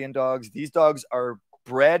livestock guardian dogs. These dogs are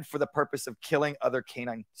bred for the purpose of killing other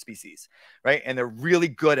canine species, right? And they're really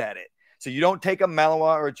good at it. So you don't take a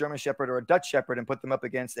Malinois or a German Shepherd or a Dutch Shepherd and put them up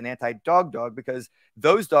against an anti-dog dog, because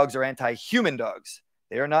those dogs are anti-human dogs.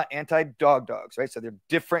 They are not anti-dog dogs, right? So they're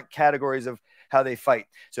different categories of how they fight.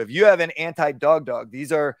 So if you have an anti-dog dog,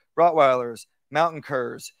 these are Rottweilers, Mountain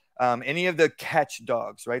Curs, any of the catch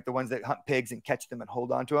dogs, right? The ones that hunt pigs and catch them and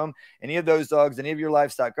hold on to them. Any of those dogs, any of your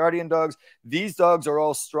livestock guardian dogs, these dogs are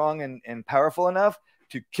all strong and powerful enough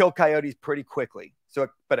to kill coyotes pretty quickly. So,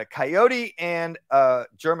 but a coyote and a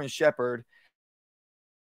German Shepherd,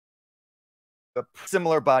 a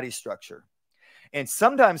similar body structure. And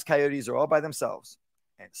sometimes coyotes are all by themselves,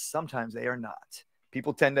 and sometimes they are not.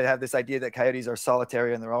 People tend to have this idea that coyotes are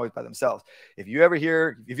solitary and they're always by themselves. If you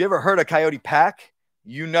ever heard a coyote pack,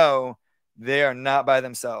 you know they are not by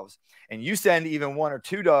themselves. And you send even one or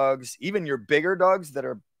two dogs, even your bigger dogs that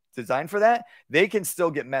are designed for that, they can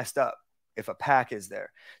still get messed up if a pack is there.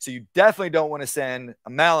 So you definitely don't want to send a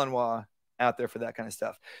Malinois out there for that kind of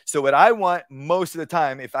stuff. So what I want most of the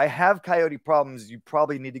time, if I have coyote problems, you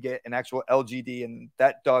probably need to get an actual LGD, and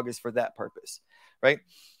that dog is for that purpose, right?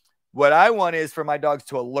 What I want is for my dogs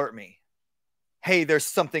to alert me. Hey, there's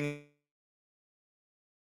something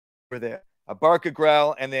over there. A bark, a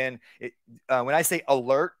growl, and then when I say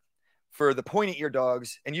alert, for the pointy ear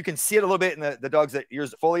dogs, and you can see it a little bit in the dogs that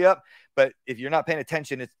ears fully up, but if you're not paying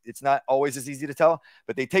attention, it's not always as easy to tell.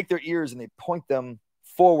 But they take their ears and they point them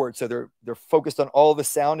forward, so they're focused on all the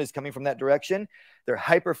sound is coming from that direction. They're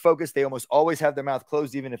hyper focused. They almost always have their mouth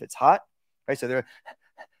closed, even if it's hot, right? So they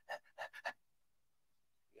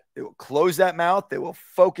will close that mouth. They will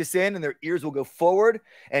focus in, and their ears will go forward.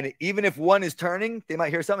 And even if one is turning, they might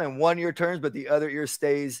hear something, and one ear turns, but the other ear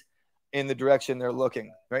stays in the direction they're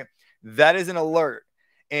looking, right? That is an alert.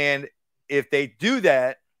 And if they do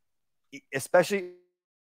that, especially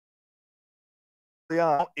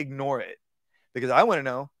don't ignore it, because I want to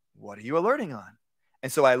know, what are you alerting on?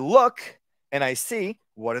 And so I look and I see,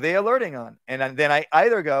 what are they alerting on? And then I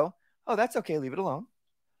either go, oh, that's okay, leave it alone.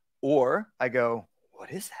 Or I go, what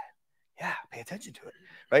is that? Yeah, pay attention to it,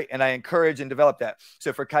 right? And I encourage and develop that.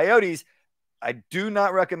 So for coyotes, I do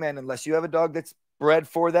not recommend, unless you have a dog that's bred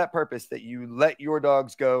for that purpose, that you let your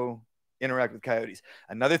dogs go interact with coyotes.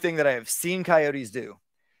 Another thing that I have seen coyotes do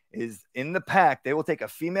is, in the pack, they will take a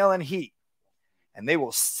female in heat and they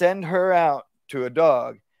will send her out to a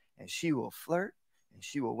dog, and she will flirt and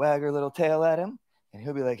she will wag her little tail at him, and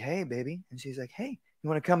he'll be like, hey, baby. And she's like, hey, you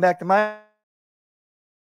want to come back to my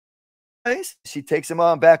place? She takes him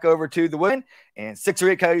on back over to the wood, and 6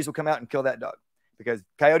 or 8 coyotes will come out and kill that dog, because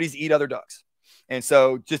coyotes eat other dogs. And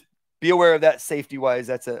so just be aware of that safety wise.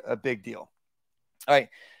 That's a big deal. All right.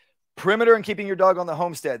 Perimeter and keeping your dog on the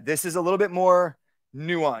homestead. This is a little bit more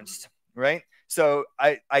nuanced, right? So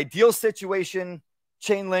ideal situation,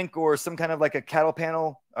 chain link or some kind of like a cattle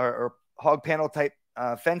panel or hog panel type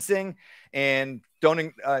fencing. And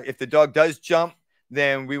don't, if the dog does jump,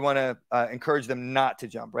 then we want to encourage them not to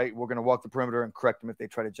jump, right? We're going to walk the perimeter and correct them if they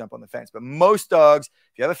try to jump on the fence. But most dogs,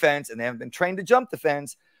 if you have a fence and they haven't been trained to jump the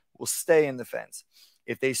fence, will stay in the fence.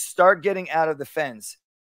 If they start getting out of the fence,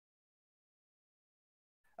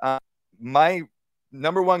 my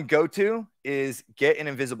number one go-to is get an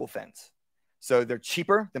invisible fence. So they're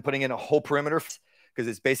cheaper than putting in a whole perimeter, because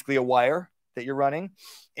it's basically a wire that you're running.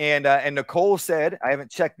 And Nicole said, I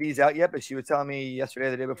haven't checked these out yet, but she was telling me yesterday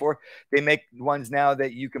or the day before, they make ones now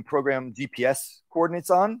that you can program GPS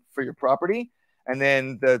coordinates on for your property. And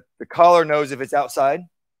then the collar knows if it's outside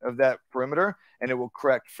of that perimeter, and it will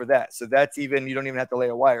correct for that. So that's even, you don't even have to lay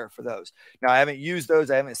a wire for those. Now, I haven't used those.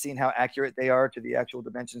 I haven't seen how accurate they are to the actual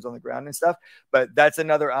dimensions on the ground and stuff, but that's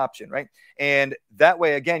another option, right? And that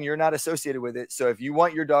way, again, you're not associated with it. So if you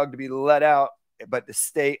want your dog to be let out, but to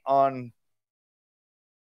stay on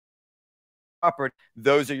property,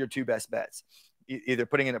 those are your 2 best bets. Either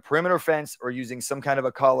putting in a perimeter fence or using some kind of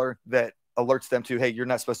a collar that alerts them to, hey, you're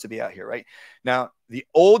not supposed to be out here, right? Now, the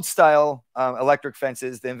old style electric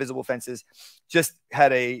fences, the invisible fences, just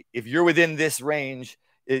had if you're within this range,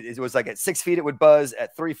 it was like at 6 feet, it would buzz.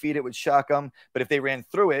 At 3 feet, it would shock them. But if they ran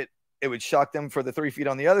through it, it would shock them. For the 3 feet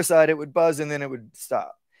on the other side, it would buzz, and then it would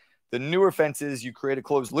stop. The newer fences, you create a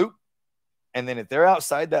closed loop. And then if they're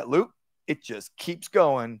outside that loop, it just keeps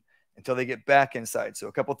going until they get back inside. So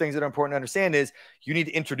a couple of things that are important to understand is you need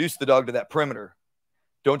to introduce the dog to that perimeter.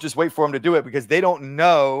 Don't just wait for them to do it, because they don't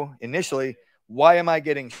know initially, why am I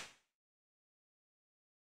getting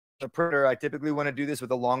the perimeter? I typically want to do this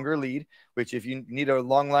with a longer lead, which if you need a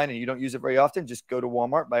long line and you don't use it very often, just go to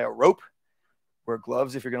Walmart, buy a rope, wear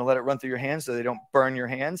gloves if you're going to let it run through your hands so they don't burn your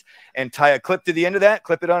hands, and tie a clip to the end of that,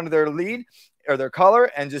 clip it onto their lead or their collar,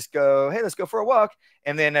 and just go, hey, let's go for a walk.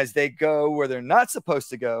 And then as they go where they're not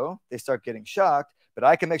supposed to go, they start getting shocked, but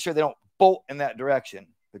I can make sure they don't bolt in that direction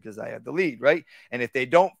because I have the lead, right? And if they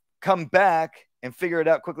don't come back and figure it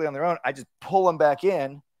out quickly on their own, I just pull them back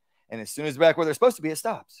in. And as soon as they're back where they're supposed to be, it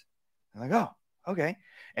stops. I'm like, oh, okay.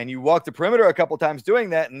 And you walk the perimeter a couple times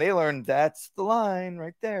doing that, and they learn that's the line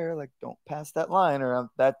right there. Like, don't pass that line, or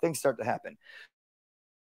bad things start to happen.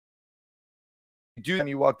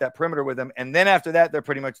 You walk that perimeter with them, and then after that,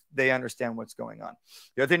 they understand what's going on.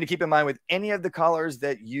 The other thing to keep in mind with any of the collars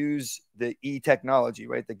that use the technology,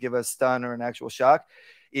 right, that give us stun or an actual shock,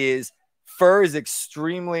 is fur is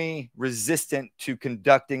extremely resistant to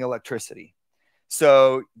conducting electricity.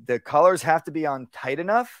 So the collars have to be on tight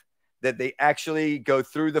enough that they actually go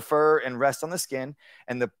through the fur and rest on the skin.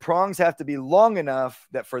 And the prongs have to be long enough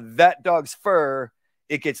that for that dog's fur,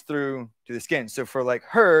 it gets through to the skin. So for like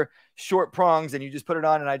her, short prongs, and you just put it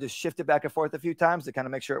on and I just shift it back and forth a few times to kind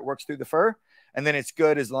of make sure it works through the fur. And then it's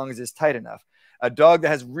good as long as it's tight enough. A dog that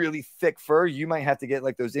has really thick fur, you might have to get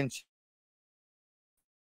like those inch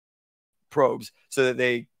probes so that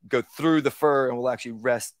they go through the fur and will actually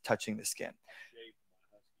rest touching the skin.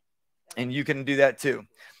 And you can do that too.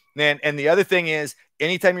 And the other thing is,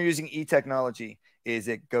 anytime you're using technology, is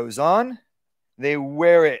it goes on, they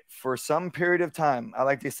wear it for some period of time. I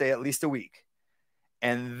like to say at least a week.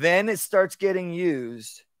 And then it starts getting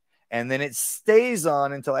used, and then it stays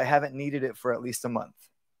on until I haven't needed it for at least a month.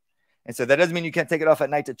 And so that doesn't mean you can't take it off at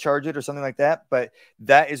night to charge it or something like that, but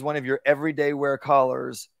that is one of your everyday wear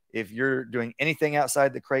collars if you're doing anything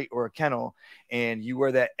outside the crate or a kennel, and you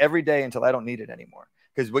wear that every day until I don't need it anymore.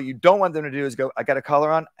 Because what you don't want them to do is go, I got a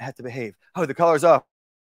collar on, I have to behave. Oh, the collar's off.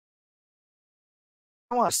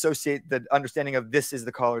 I want to associate the understanding of this is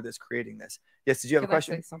the collar that's creating this. Yes, did you have a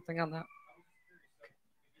question? Say something on that?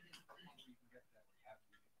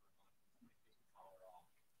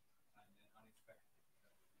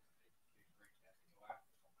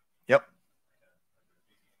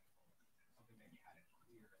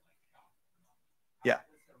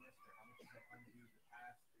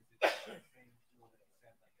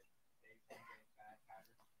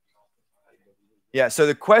 Yeah. So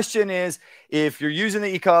the question is, if you're using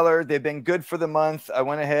the e-collar, they've been good for the month. I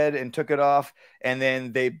went ahead and took it off, and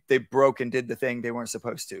then they broke and did the thing they weren't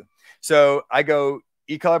supposed to. So I go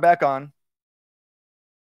e-collar back on.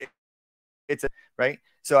 It's right.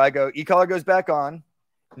 So I go e-collar goes back on.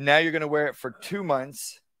 Now you're going to wear it for 2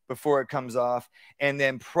 months before it comes off. And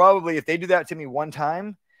then probably if they do that to me one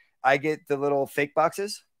time, I get the little fake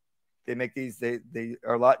boxes. They make these, they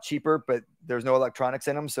are a lot cheaper, but there's no electronics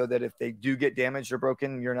in them, so that if they do get damaged or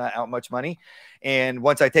broken, you're not out much money. And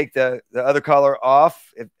once I take the other collar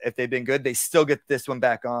off, if they've been good, they still get this one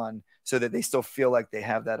back on, so that they still feel like they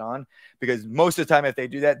have that on. Because most of the time, if they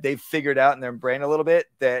do that, they've figured out in their brain a little bit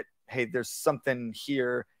that, hey, there's something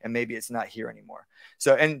here and maybe it's not here anymore.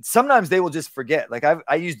 So, and sometimes they will just forget. Like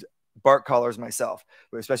I used bark collars myself,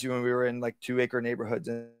 especially when we were in like 2-acre neighborhoods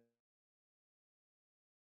and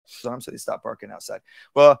so they stop barking outside.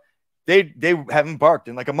 Well, they haven't barked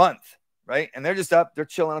in like a month, right? And they're just up, they're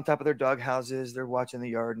chilling on top of their dog houses, they're watching the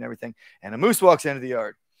yard and everything. And a moose walks into the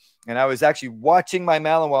yard. And I was actually watching my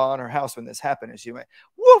Malinois on her house when this happened, and she went,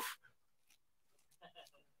 woof.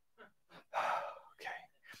 Okay.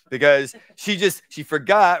 Because she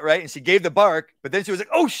forgot, right? And she gave the bark, but then she was like,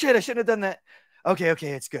 oh shit, I shouldn't have done that. Okay,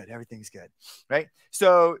 it's good. Everything's good, right?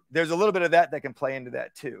 So there's a little bit of that can play into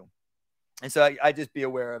that too. And so I just be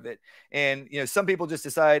aware of it. And, you know, some people just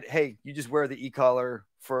decide, hey, you just wear the e-collar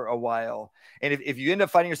for a while. And if you end up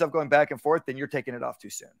finding yourself going back and forth, then you're taking it off too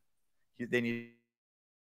soon. They need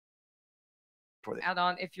add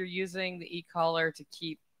on, if you're using the e-collar to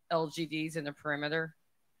keep LGDs in the perimeter,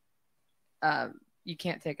 you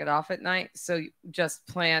can't take it off at night. So you just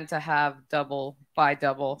plan to have double by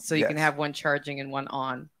double, so you can have one charging and one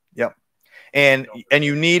on. Yep. And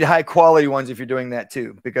you need high quality ones if you're doing that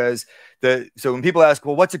too, because so when people ask,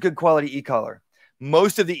 well, what's a good quality e-collar?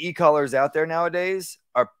 Most of the e-collars out there nowadays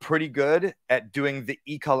are pretty good at doing the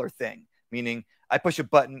e-collar thing, meaning I push a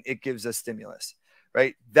button, it gives a stimulus,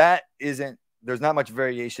 right? There's not much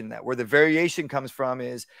variation in that. Where the variation comes from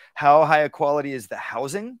is how high a quality is the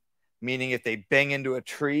housing, meaning if they bang into a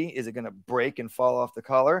tree, is it going to break and fall off the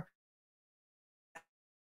collar?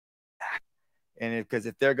 And because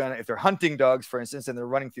if they're hunting dogs, for instance, and they're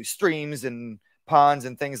running through streams and ponds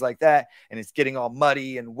and things like that, and it's getting all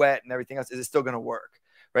muddy and wet and everything else, is it still going to work?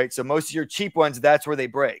 Right. So most of your cheap ones, that's where they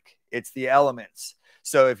break. It's the elements.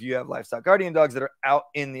 So if you have livestock guardian dogs that are out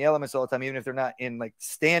in the elements all the time, even if they're not in like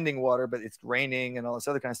standing water, but it's raining and all this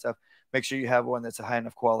other kind of stuff, make sure you have one that's a high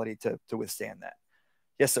enough quality to withstand that.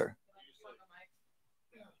 Yes, sir.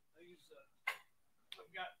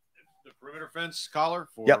 Perimeter fence collar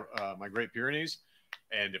for my Great Pyrenees,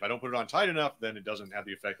 and if I don't put it on tight enough, then it doesn't have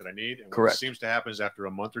the effect that I need. And what seems to happen is after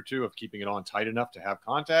a month or two of keeping it on tight enough to have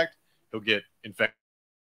contact, he'll get infected.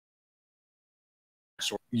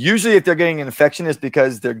 Usually if they're getting an infection, it's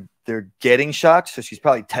because they're getting shocked, so she's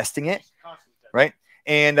probably testing it, right?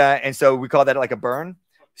 And so we call that like a burn.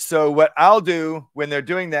 So what I'll do when they're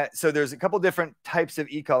doing that, so there's a couple different types of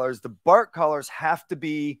e-collars. The bark collars have to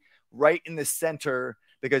be right in the center,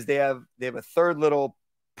 because they have a third little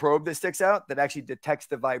probe that sticks out that actually detects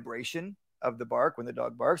the vibration of the bark when the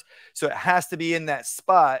dog barks. So it has to be in that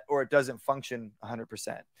spot or it doesn't function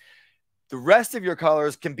 100%. The rest of your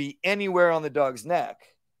collars can be anywhere on the dog's neck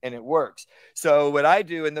and it works. So what I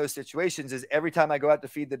do in those situations is every time I go out to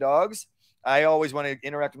feed the dogs, I always want to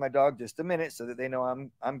interact with my dog just a minute so that they know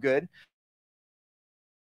I'm good.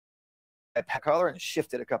 I pack collar and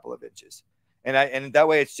shift it a couple of inches. And that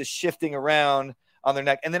way it's just shifting around on their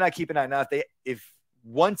neck. And then I keep an eye. Now, if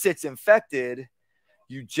once it's infected,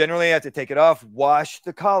 you generally have to take it off, wash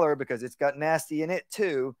the collar because it's got nasty in it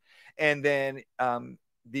too. And then that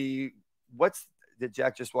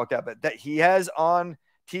Jack just walked out, but that he has on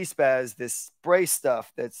T-Spaz this spray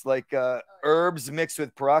stuff that's like herbs mixed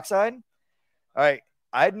with peroxide. All right.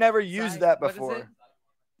 I'd never used that before.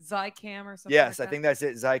 Zycam or something. Yes, I think that's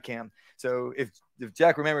it. Zycam. So if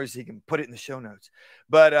Jack remembers, he can put it in the show notes.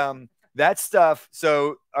 But that stuff.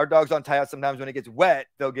 So our dogs on tie out sometimes when it gets wet,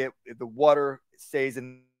 the water stays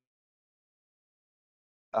in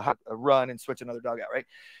a run and switch another dog out, right?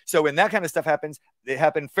 So when that kind of stuff happens, it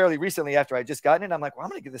happened fairly recently after I just gotten it. I'm like, well, I'm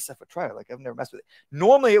gonna give this stuff a try. Like I've never messed with it.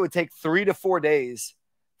 Normally it would take 3 to 4 days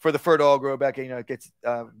for the fur to all grow back in. You know, it gets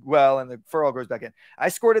well and the fur all grows back in. I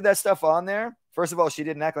squirted that stuff on there. First of all, she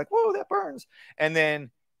didn't act like, whoa, that burns. And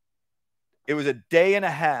then it was a day and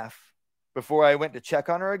a half before I went to check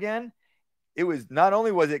on her again. It was not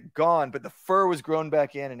only was it gone, but the fur was grown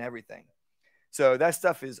back in and everything. So that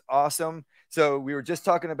stuff is awesome. So we were just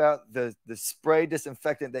talking about the spray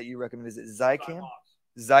disinfectant that you recommend. Is it Zycam?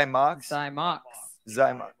 Zymox? Zymox.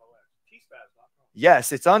 Zymox.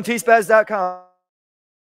 Yes, it's on tspaz.com.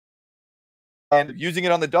 And using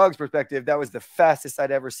it on the dog's perspective, that was the fastest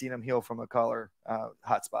I'd ever seen them heal from a collar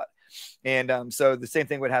hotspot. And so the same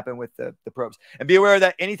thing would happen with the probes. And be aware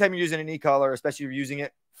that anytime you're using an e-collar, especially if you're using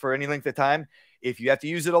it for any length of time, if you have to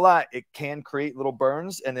use it a lot, it can create little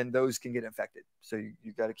burns, and then those can get infected. So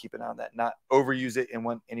you've got to keep an eye on that, not overuse it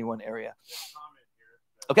in any one area.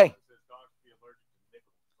 Okay.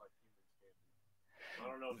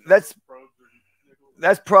 That's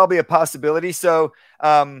probably a possibility. So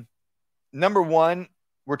number one,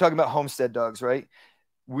 we're talking about homestead dogs, right?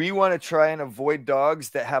 We want to try and avoid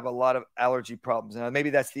dogs that have a lot of allergy problems. Now,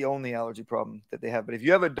 maybe that's the only allergy problem that they have. But if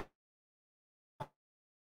you have a dog,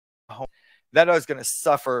 that dog's going to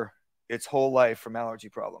suffer its whole life from allergy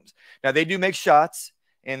problems. Now, they do make shots,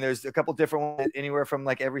 and there's a couple different ones, anywhere from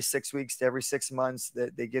like every 6 weeks to every 6 months,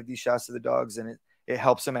 that they give these shots to the dogs, and it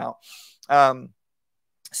helps them out.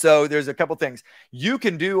 So there's a couple things. You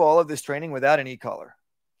can do all of this training without an e-collar.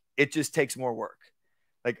 It just takes more work.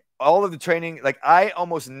 Like all of the training, like I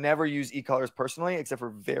almost never use e-collars personally, except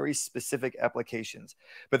for very specific applications.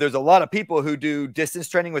 But there's a lot of people who do distance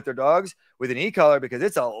training with their dogs with an e-collar because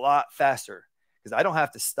it's a lot faster, because I don't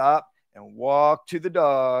have to stop and walk to the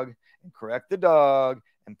dog and correct the dog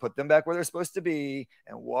and put them back where they're supposed to be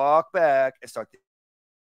and walk back and start.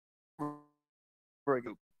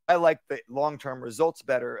 I like the long-term results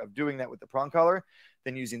better of doing that with the prong collar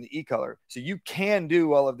than using the e-collar. So you can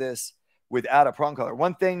do all of this without a prong collar.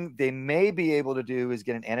 One thing they may be able to do is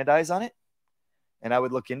get an anodize on it. And I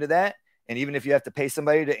would look into that. And even if you have to pay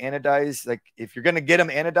somebody to anodize, like if you're going to get them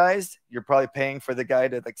anodized, you're probably paying for the guy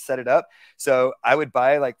to like set it up. So I would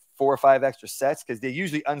buy like 4 or 5 extra sets, because they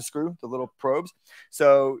usually unscrew the little probes.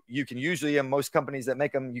 So you can usually, in most companies that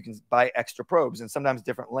make them, you can buy extra probes and sometimes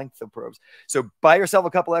different lengths of probes. So buy yourself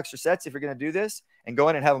a couple extra sets if you're going to do this, and go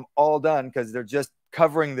in and have them all done, because they're just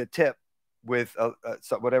covering the tip with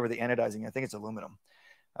so whatever the anodizing. I think it's aluminum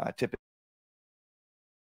tip.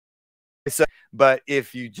 So, but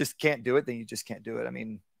if you just can't do it, then you just can't do it. I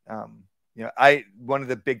mean, you know, one of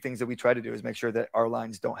the big things that we try to do is make sure that our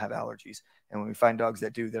lines don't have allergies. And when we find dogs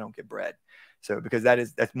that do, they don't get bred. So because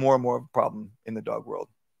that's more and more of a problem in the dog world.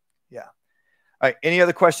 Yeah. All right. Any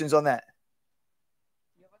other questions on that?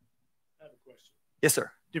 I have a question. Yes,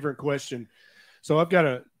 sir. Different question. So I've got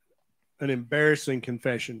an embarrassing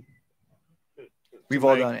confession. We've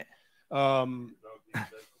all done it.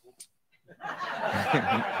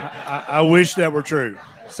 I wish that were true.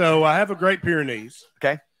 So I have a Great Pyrenees.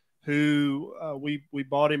 Okay. Who we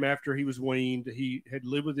bought him after he was weaned. He had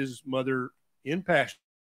lived with his mother in pasture,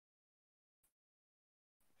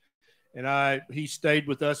 and he stayed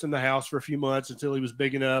with us in the house for a few months until he was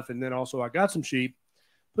big enough. And then also I got some sheep,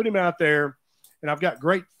 put him out there, and I've got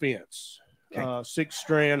great fence, okay.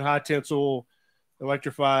 6-strand, high tensile,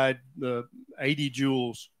 electrified, 80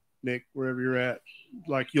 joules, Nick, wherever you're at.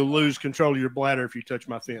 Like you'll lose control of your bladder if you touch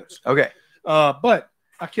my fence. Okay. But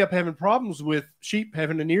I kept having problems with sheep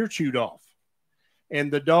having an ear chewed off. And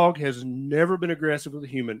the dog has never been aggressive with a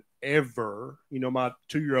human, ever. You know, my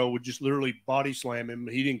 2-year-old would just literally body slam him.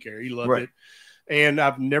 He didn't care. He loved it. And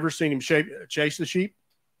I've never seen him chase the sheep.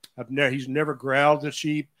 He's never growled at the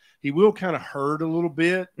sheep. He will kind of herd a little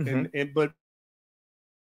bit. Mm-hmm. But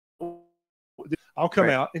I'll come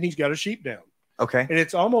out and he's got a sheep down. Okay. And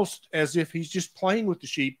it's almost as if he's just playing with the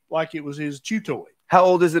sheep like it was his chew toy. How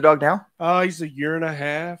old is the dog now? He's 1.5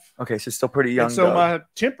 years. Okay, so still pretty young. And so my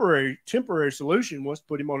temporary solution was to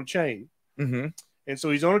put him on a chain. Mm-hmm. And so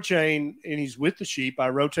he's on a chain and he's with the sheep. I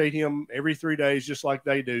rotate him every 3 days, just like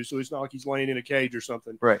they do. So it's not like he's laying in a cage or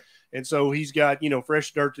something. Right. And so he's got, you know,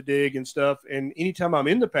 fresh dirt to dig and stuff. And anytime I'm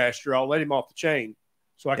in the pasture, I'll let him off the chain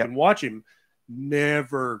so I can watch him.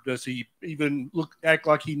 Never does he even act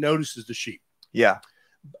like he notices the sheep. Yeah.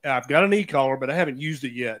 I've got an e-collar, but I haven't used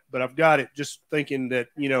it yet. But I've got it just thinking that,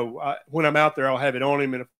 you know, when I'm out there, I'll have it on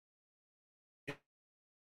him. And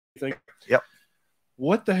think, yep.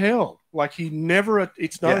 What the hell? Like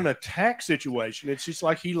it's not an attack situation. It's just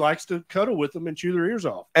like he likes to cuddle with them and chew their ears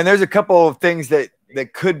off. And there's a couple of things that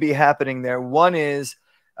could be happening there. One is,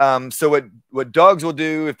 so what dogs will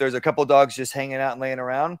do if there's a couple of dogs just hanging out and laying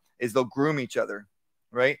around is they'll groom each other.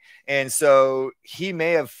 Right. And so he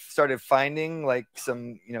may have started finding like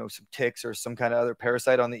some ticks or some kind of other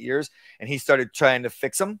parasite on the ears. And he started trying to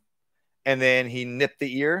fix them. And then he nipped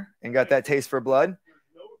the ear and got that taste for blood.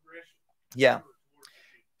 Yeah.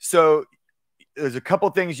 So there's a couple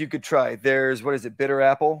things you could try. There's, what is it? Bitter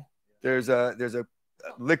apple. There's a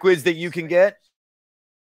liquids that you can get.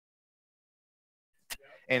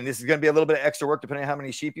 And this is going to be a little bit of extra work depending on how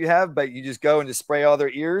many sheep you have, but you just go and just spray all their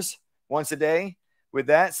ears once a day. with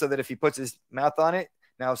that so that if he puts his mouth on it.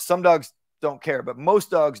 Now, some dogs don't care, but most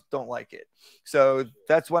dogs don't like it. So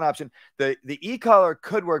that's one option. The e-collar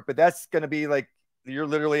could work, but that's going to be like you're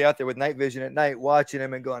literally out there with night vision at night watching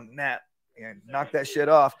him and going, Nat, and knock that shit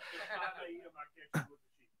off.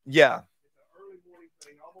 Yeah.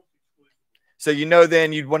 So,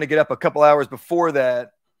 then you'd want to get up a couple hours before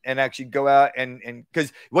that and actually go out and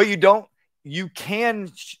because you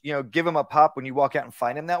can, give him a pop when you walk out and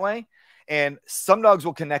find him that way. And some dogs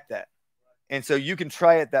will connect that. And so you can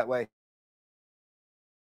try it that way.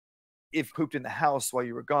 If pooped in the house while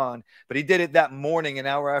you were gone, but he did it that morning, an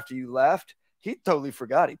hour after you left, he totally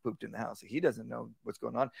forgot he pooped in the house. He doesn't know what's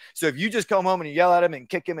going on. So if you just come home and you yell at him and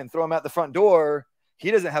kick him and throw him out the front door,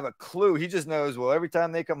 he doesn't have a clue. He just knows, well, every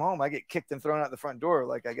time they come home, I get kicked and thrown out the front door.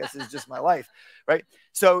 Like, I guess it's just my life, right?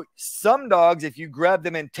 So some dogs, if you grab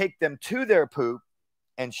them and take them to their poop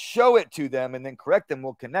and show it to them and then correct them,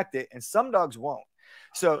 will connect it. And some dogs won't.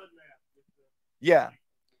 So, yeah.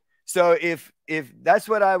 So if that's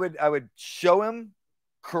what I would show him,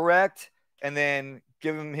 correct, and then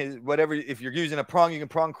give him his whatever. If you're using a prong, you can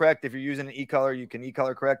prong correct. If you're using an e-collar, you can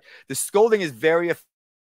e-collar correct. The scolding is very effective.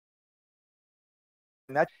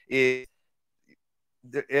 And that is,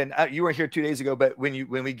 and you weren't here 2 days ago, but when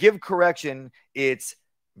we give correction, it's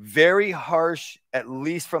very harsh, at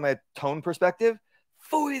least from a tone perspective.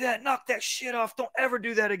 Phooey that, knock that shit off. Don't ever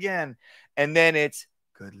do that again. And then it's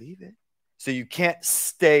good, leave it. So you can't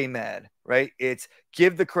stay mad, right? It's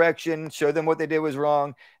give the correction, show them what they did was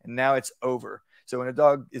wrong, and now it's over. So when a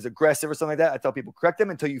dog is aggressive or something like that, I tell people correct them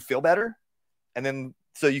until you feel better, and then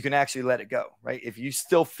so you can actually let it go, right? If you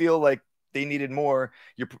still feel like they needed more,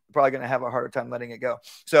 you're probably going to have a harder time letting it go.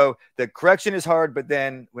 So the correction is hard, but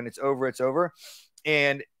then when it's over, it's over.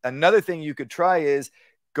 And another thing you could try is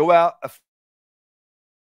go out,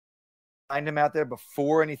 find him out there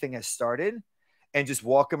before anything has started, and just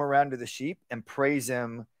walk him around to the sheep and praise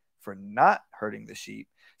him for not hurting the sheep.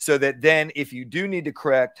 So that then if you do need to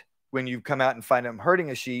correct when you come out and find him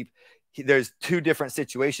hurting a sheep, there's two different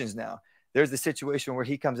situations now. There's the situation where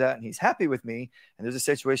he comes out and he's happy with me, and there's a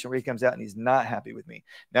situation where he comes out and he's not happy with me.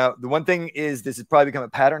 Now, the one thing is this has probably become a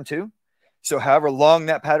pattern too. So however long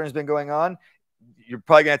that pattern has been going on, you're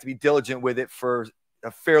probably gonna have to be diligent with it for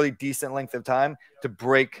a fairly decent length of time to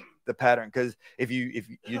break the pattern. Because if you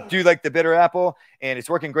do like the bitter apple and it's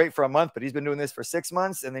working great for a month, but he's been doing this for 6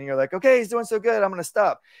 months, and then you're like, okay, he's doing so good, I'm going to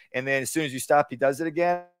stop. And then as soon as you stop, he does it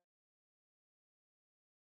again.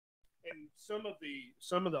 And some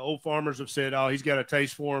of the old farmers have said, oh, he's got a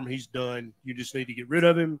taste for him, he's done, you just need to get rid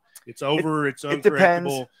of him, it's over, it's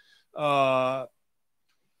uncorrectable. I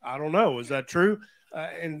don't know, is that true?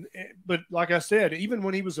 But like I said, even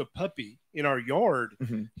when he was a puppy in our yard,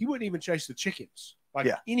 he wouldn't even chase the chickens like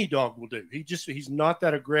any dog will do. He's not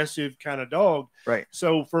that aggressive kind of dog. Right.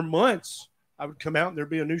 So for months, I would come out and there'd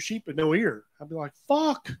be a new sheep with no ear. I'd be like,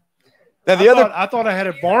 fuck. Now I thought I had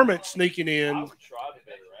a varmint sneaking in.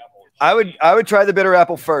 I would try the bitter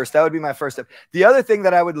apple first. That would be my first step. The other thing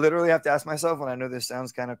that I would literally have to ask myself, and I know this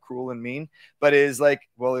sounds kind of cruel and mean, but is like,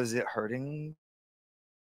 well, is it hurting?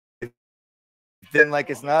 Then like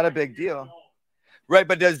it's not a big deal, right?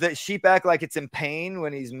 But does the sheep act like it's in pain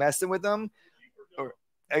when he's messing with them? Or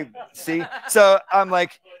see, so I'm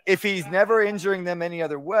like, if he's never injuring them any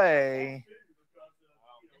other way,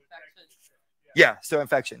 yeah. So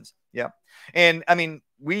infections, yeah. And I mean,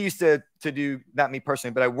 we used to do, not me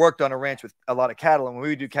personally, but I worked on a ranch with a lot of cattle, and when we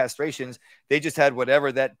would do castrations, they just had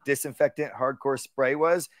whatever that disinfectant hardcore spray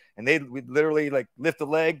was, and we'd literally like lift the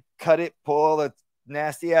leg, cut it, pull all the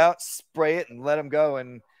nasty out, spray it, and let them go,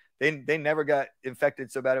 and they never got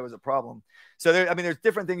infected so bad it was a problem. So there's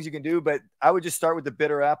different things you can do, but I would just start with the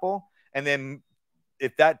bitter apple, and then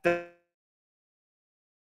if that then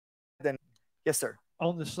yes sir.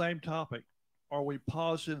 On the same topic, are we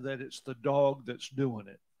positive that it's the dog that's doing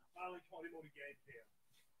it?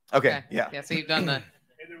 Okay, yeah. So you've done that.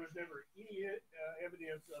 And there was never any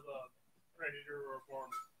evidence of a predator or a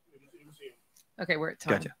varmint. It was him. Okay, we're at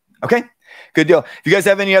time. Gotcha. Okay, good deal. If you guys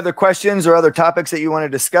have any other questions or other topics that you want to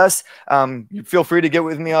discuss, feel free to get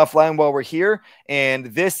with me offline while we're here. And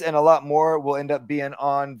this and a lot more will end up being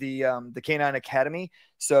on the Canine Academy.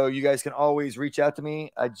 So you guys can always reach out to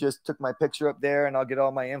me. I just took my picture up there, and I'll get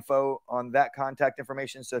all my info on that contact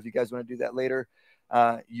information. So if you guys want to do that later,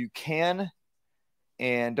 you can.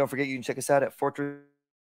 And don't forget, you can check us out at fortress.us.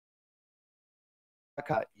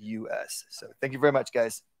 So thank you very much,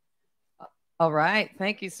 guys. All right.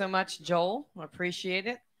 Thank you so much, Joel. I appreciate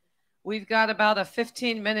it. We've got about a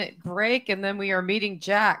 15-minute break, and then we are meeting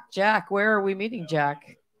Jack. Jack, where are we meeting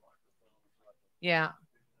Jack? Yeah.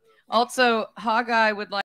 Also, Hog Eye would like